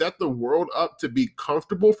and set the world up to be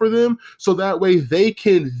comfortable for them, so that way they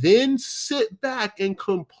can then sit back and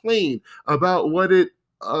complain about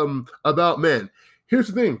about men. Here's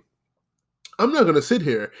the thing, I'm not going to sit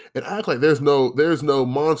here and act like there's no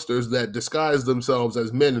monsters that disguise themselves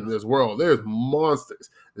as men in this world. There's monsters.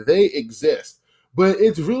 They exist. But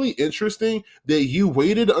it's really interesting that you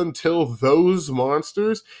waited until those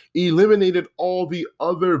monsters eliminated all the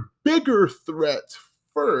other bigger threats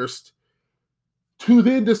first to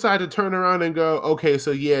then decide to turn around and go, okay,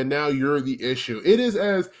 so yeah, now you're the issue.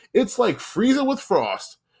 It's like Frieza with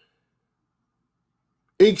Frost.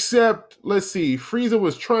 Except, let's see, Frieza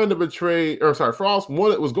was trying to betray, or sorry, Frost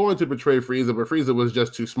was going to betray Frieza, but Frieza was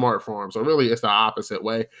just too smart for him. So really, it's the opposite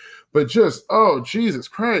way. But just, oh Jesus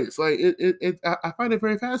Christ, like I find it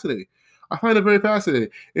very fascinating. I find it very fascinating.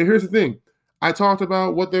 And here's the thing: I talked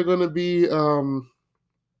about what they're going to be, how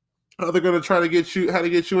they're going to try to get you, how to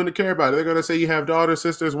get you into care about it. They're going to say you have daughters,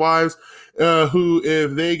 sisters, wives, who,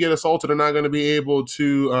 if they get assaulted, are not going to be able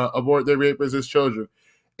to abort their rapists as children.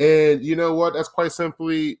 And you know what? That's quite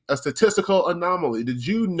simply a statistical anomaly. Did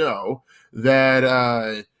you know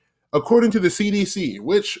that according to the CDC,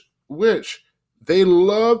 which they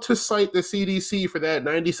love to cite the CDC for that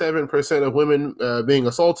 97% of women being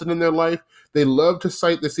assaulted in their life. They love to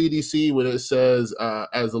cite the CDC when it says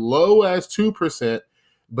as low as 2%,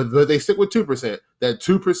 but they stick with 2%. That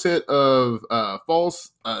 2% of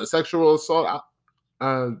false sexual assault.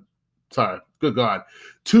 Good God.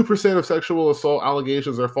 2% of sexual assault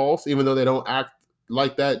allegations are false, even though they don't act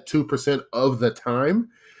like that 2% of the time.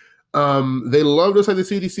 They love to cite the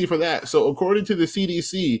CDC for that. So according to the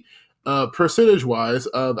CDC, percentage-wise,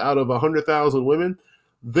 out of 100,000 women,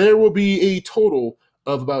 there will be a total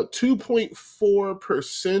of about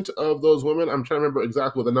 2.4% of those women. I'm trying to remember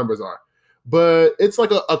exactly what the numbers are. But it's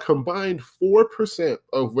like a combined 4%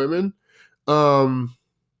 of women.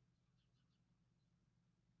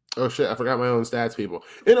 Oh shit, I forgot my own stats, people.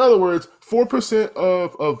 In other words, 4%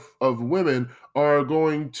 of women are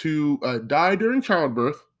going to die during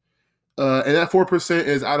childbirth. And that 4%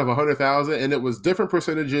 is out of 100,000. And it was different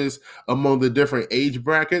percentages among the different age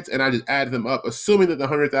brackets. And I just added them up, assuming that the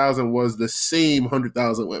 100,000 was the same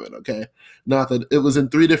 100,000 women, okay? Not that it was in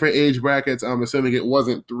 3 different age brackets. I'm assuming it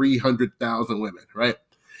wasn't 300,000 women, right?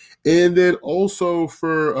 And then also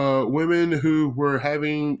for women who were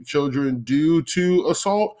having children due to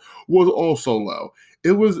assault was also low.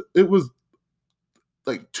 It was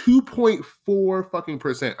like 2.4 fucking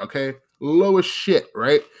percent. Okay, low as shit,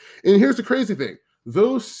 right? And here's the crazy thing: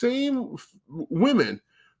 those same women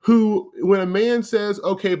who, when a man says,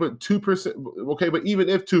 okay, but 2%, okay, but even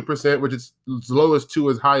if 2%, which is as low as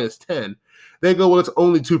 2, as high as 10, they go, well, it's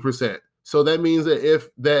only 2%. So that means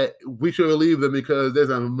that we should believe them because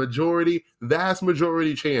there's a vast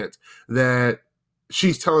majority chance that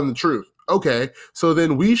she's telling the truth. Okay, so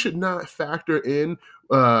then we should not factor in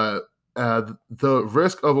the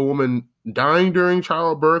risk of a woman dying during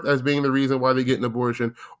childbirth as being the reason why they get an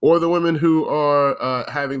abortion, or the women who are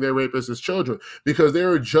having their rapists as children, because they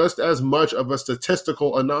are just as much of a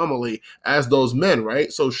statistical anomaly as those men,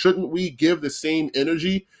 right? So shouldn't we give the same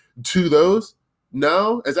energy to those?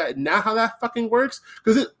 No? Is that not how that fucking works?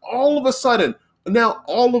 Because all of a sudden,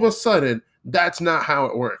 that's not how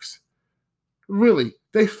it works. Really,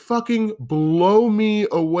 they fucking blow me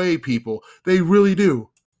away, people. They really do.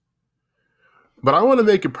 But I want to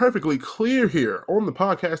make it perfectly clear here on the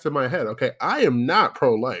podcast in my head, okay? I am not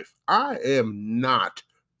pro-life. I am not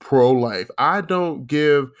pro-life. I don't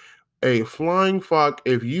give a flying fuck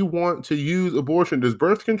if you want to use abortion as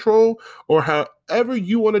birth control or however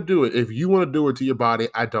you want to do it. If you want to do it to your body,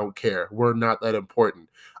 I don't care. We're not that important.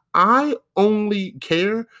 I only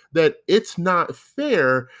care that it's not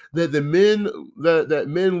fair that that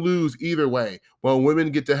men lose either way, while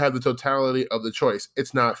women get to have the totality of the choice.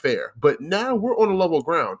 It's not fair. But now we're on a level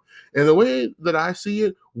ground. And the way that I see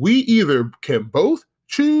it, we either can both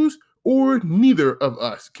choose or neither of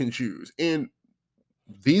us can choose. And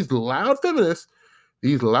these loud feminists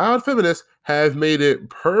have made it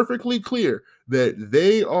perfectly clear that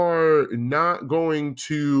they are not going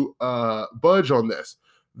to budge on this.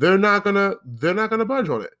 They're not gonna budge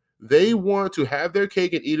on it. They want to have their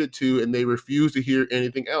cake and eat it too, and they refuse to hear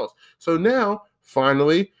anything else. So now,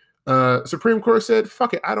 finally, Supreme Court said,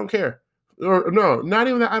 "Fuck it, I don't care." Or no, not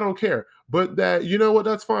even that I don't care, but that, you know what?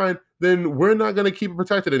 That's fine. then we're not going to keep it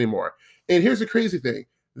protected anymore. And here's the crazy thing.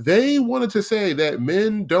 They wanted to say that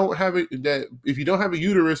men don't have it, that if you don't have a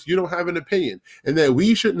uterus, you don't have an opinion, and that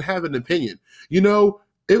we shouldn't have an opinion.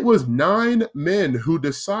 It was 9 men who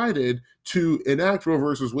decided to enact Roe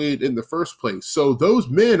versus Wade in the first place. So those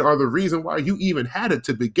men are the reason why you even had it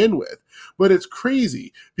to begin with. But it's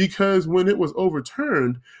crazy because when it was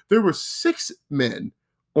overturned, there were 6 men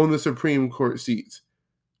on the Supreme Court seats.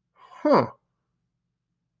 Huh.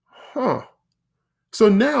 So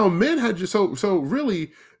now men had just so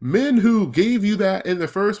really men who gave you that in the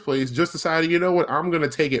first place just decided, you know what, I'm gonna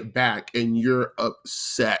take it back, and you're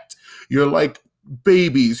upset. You're like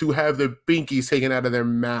babies who have their binkies taken out of their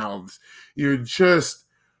mouths. You're just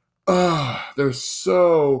they're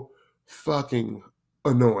so fucking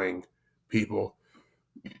annoying, people.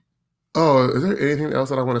 Oh, is there anything else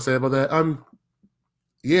that I want to say about that?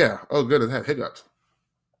 Yeah. Oh goodness, I have hiccups.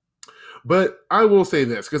 But I will say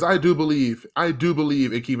this, because I do believe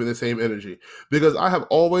in keeping the same energy, because I have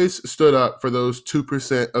always stood up for those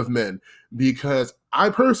 2% of men, because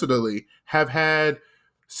I personally have had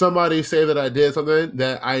somebody say that I did something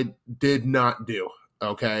that I did not do.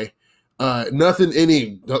 Okay. Nothing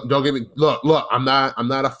don't get me, look, I'm not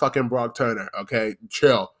a fucking Brock Turner. Okay.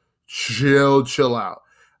 Chill out.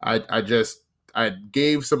 I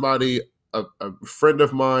gave somebody, a friend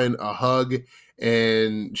of mine, a hug,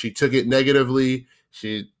 and she took it negatively.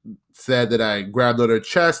 She said that I grabbed on her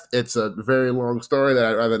chest. It's a very long story that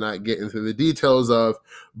I'd rather not get into the details of,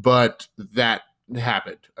 but that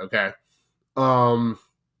happened. Okay. So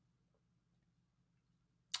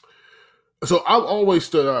I've always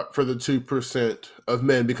stood up for the 2% of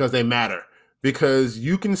men because they matter. Because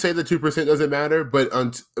you can say the 2% doesn't matter, but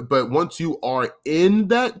once you are in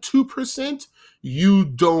that 2%, you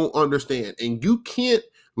don't understand, and you can't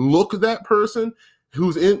look that person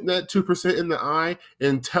who's in that 2% in the eye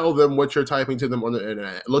and tell them what you're typing to them on the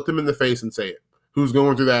internet. Look them in the face and say it. Who's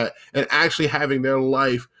going through that and actually having their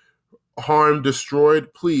life harmed,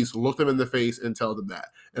 destroyed? Please look them in the face and tell them that.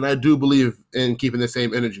 And I do believe in keeping the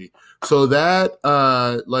same energy. So that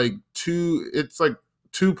it's like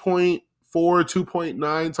 2.4,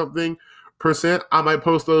 2.9 something percent. I might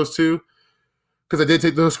post those too, because I did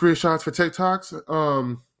take those screenshots for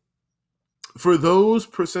TikToks. For those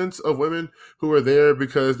percents of women who are there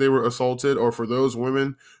because they were assaulted, or for those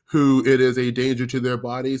women who it is a danger to their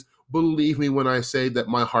bodies, believe me when I say that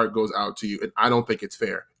my heart goes out to you, and I don't think it's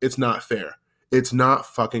fair. It's not fair. It's not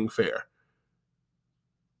fucking fair.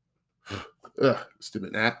 Ugh,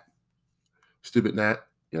 stupid Nat.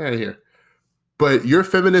 Get out of here. But your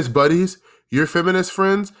feminist buddies, your feminist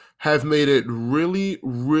friends have made it really,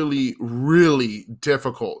 really, really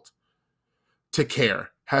difficult to care,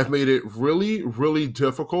 have made it really, really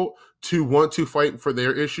difficult to want to fight for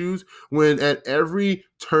their issues, when at every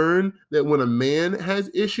turn that when a man has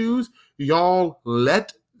issues, y'all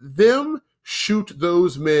let them shoot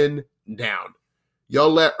those men down. Y'all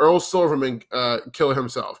let Earl Silverman kill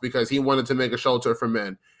himself because he wanted to make a shelter for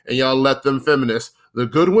men. And y'all let them feminists, the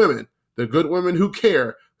good women who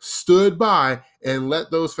care, stood by and let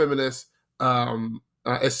those feminists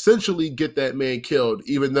essentially get that man killed,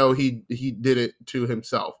 even though he did it to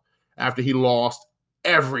himself after he lost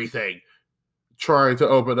everything trying to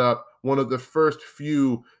open up one of the first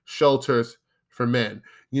few shelters for men.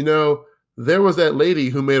 There was that lady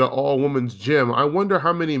who made an all-women's gym. I wonder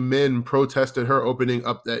how many men protested her opening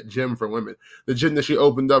up that gym for women. The gym that she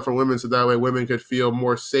opened up for women so that way women could feel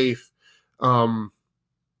more safe, working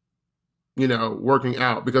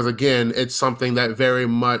out. Because, again, it's something that very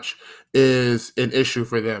much is an issue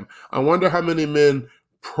for them. I wonder how many men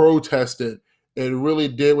protested and really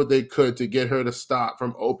did what they could to get her to stop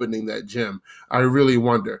from opening that gym. I really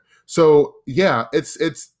wonder. So, yeah, it's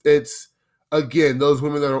again, those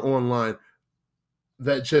women that are online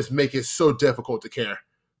that just make it so difficult to care.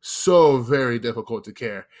 So very difficult to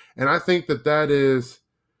care. And I think that is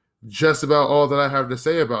just about all that I have to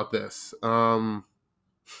say about this. I'm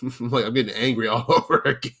getting angry all over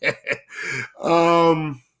again.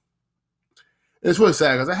 It's really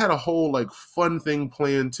sad because I had a whole fun thing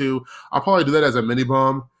planned too. I'll probably do that as a mini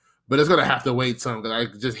bomb, but it's gonna have to wait some because I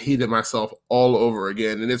just heated myself all over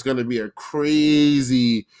again, and it's gonna be a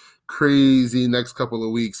crazy next couple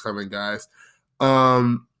of weeks coming, guys.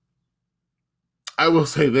 I will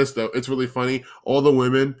say this though, it's really funny. All the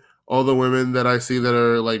women that I see that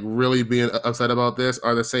are really being upset about this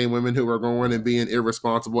are the same women who were going and being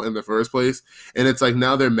irresponsible in the first place. And it's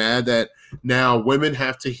now they're mad that now women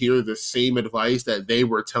have to hear the same advice that they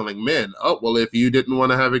were telling men. Oh, well, if you didn't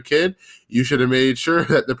want to have a kid, you should have made sure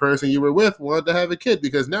that the person you were with wanted to have a kid,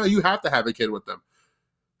 because now you have to have a kid with them.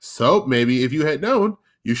 So maybe if you had known,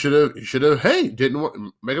 Hey,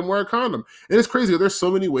 didn't make him wear a condom. And it's crazy. There's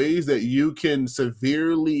so many ways that you can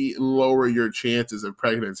severely lower your chances of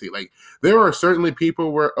pregnancy. Like, there are certainly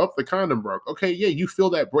people where, oh, the condom broke. Okay, yeah, you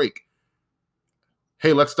feel that break.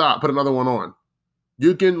 Hey, let's stop. Put another one on.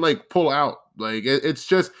 You can like pull out. Like, it's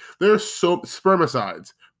just, there's so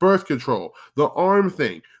spermicides, birth control, the arm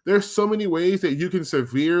thing. There's so many ways that you can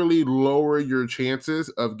severely lower your chances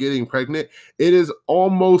of getting pregnant. It is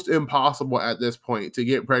almost impossible at this point to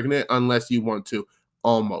get pregnant unless you want to.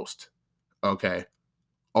 Almost. Okay.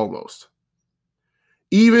 Almost.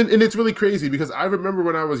 Even, and it's really crazy because I remember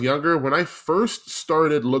when I was younger, when I first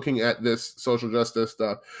started looking at this social justice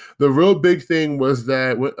stuff, the real big thing was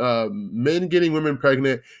that men getting women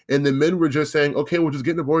pregnant, and the men were just saying, okay, we'll just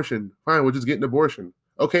get an abortion. Fine, we'll just get an abortion.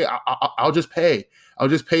 Okay, I'll just pay. I'll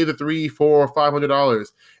just pay the $300, $400,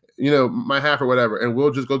 $500, my half or whatever, and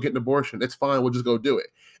we'll just go get an abortion. It's fine. We'll just go do it.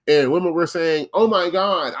 And women were saying, oh my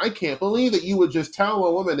God, I can't believe that you would just tell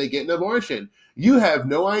a woman to get an abortion. You have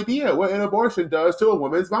no idea what an abortion does to a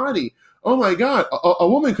woman's body. Oh my God, a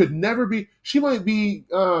woman could never be, she might be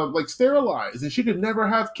like sterilized, and she could never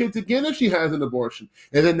have kids again if she has an abortion.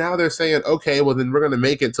 And then now they're saying, okay, well then we're going to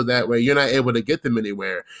make it so that way you're not able to get them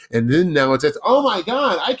anywhere. And then now it's just, oh my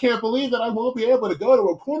God, I can't believe that I won't be able to go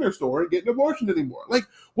to a corner store and get an abortion anymore. Like,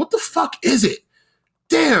 what the fuck is it?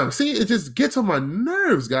 Damn, see, it just gets on my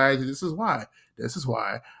nerves, guys. This is why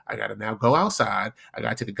I gotta now go outside. I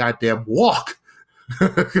gotta take a goddamn walk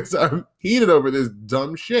because I'm heated over this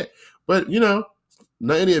dumb shit. But not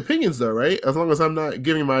any opinions though, right? As long as I'm not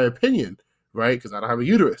giving my opinion, right? Because I don't have a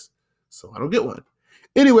uterus, so I don't get one.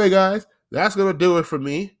 Anyway, guys, that's gonna do it for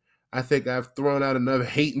me. I think I've thrown out enough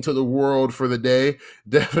hate into the world for the day.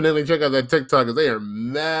 Definitely check out that TikTok because they are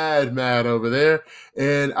mad over there.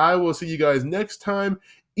 And I will see you guys next time.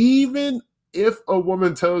 Even if a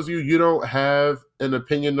woman tells you you don't have an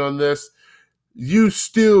opinion on this, you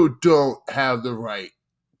still don't have the right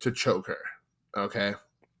to choke her. Okay?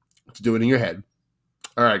 To do it in your head.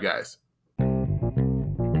 All right, guys.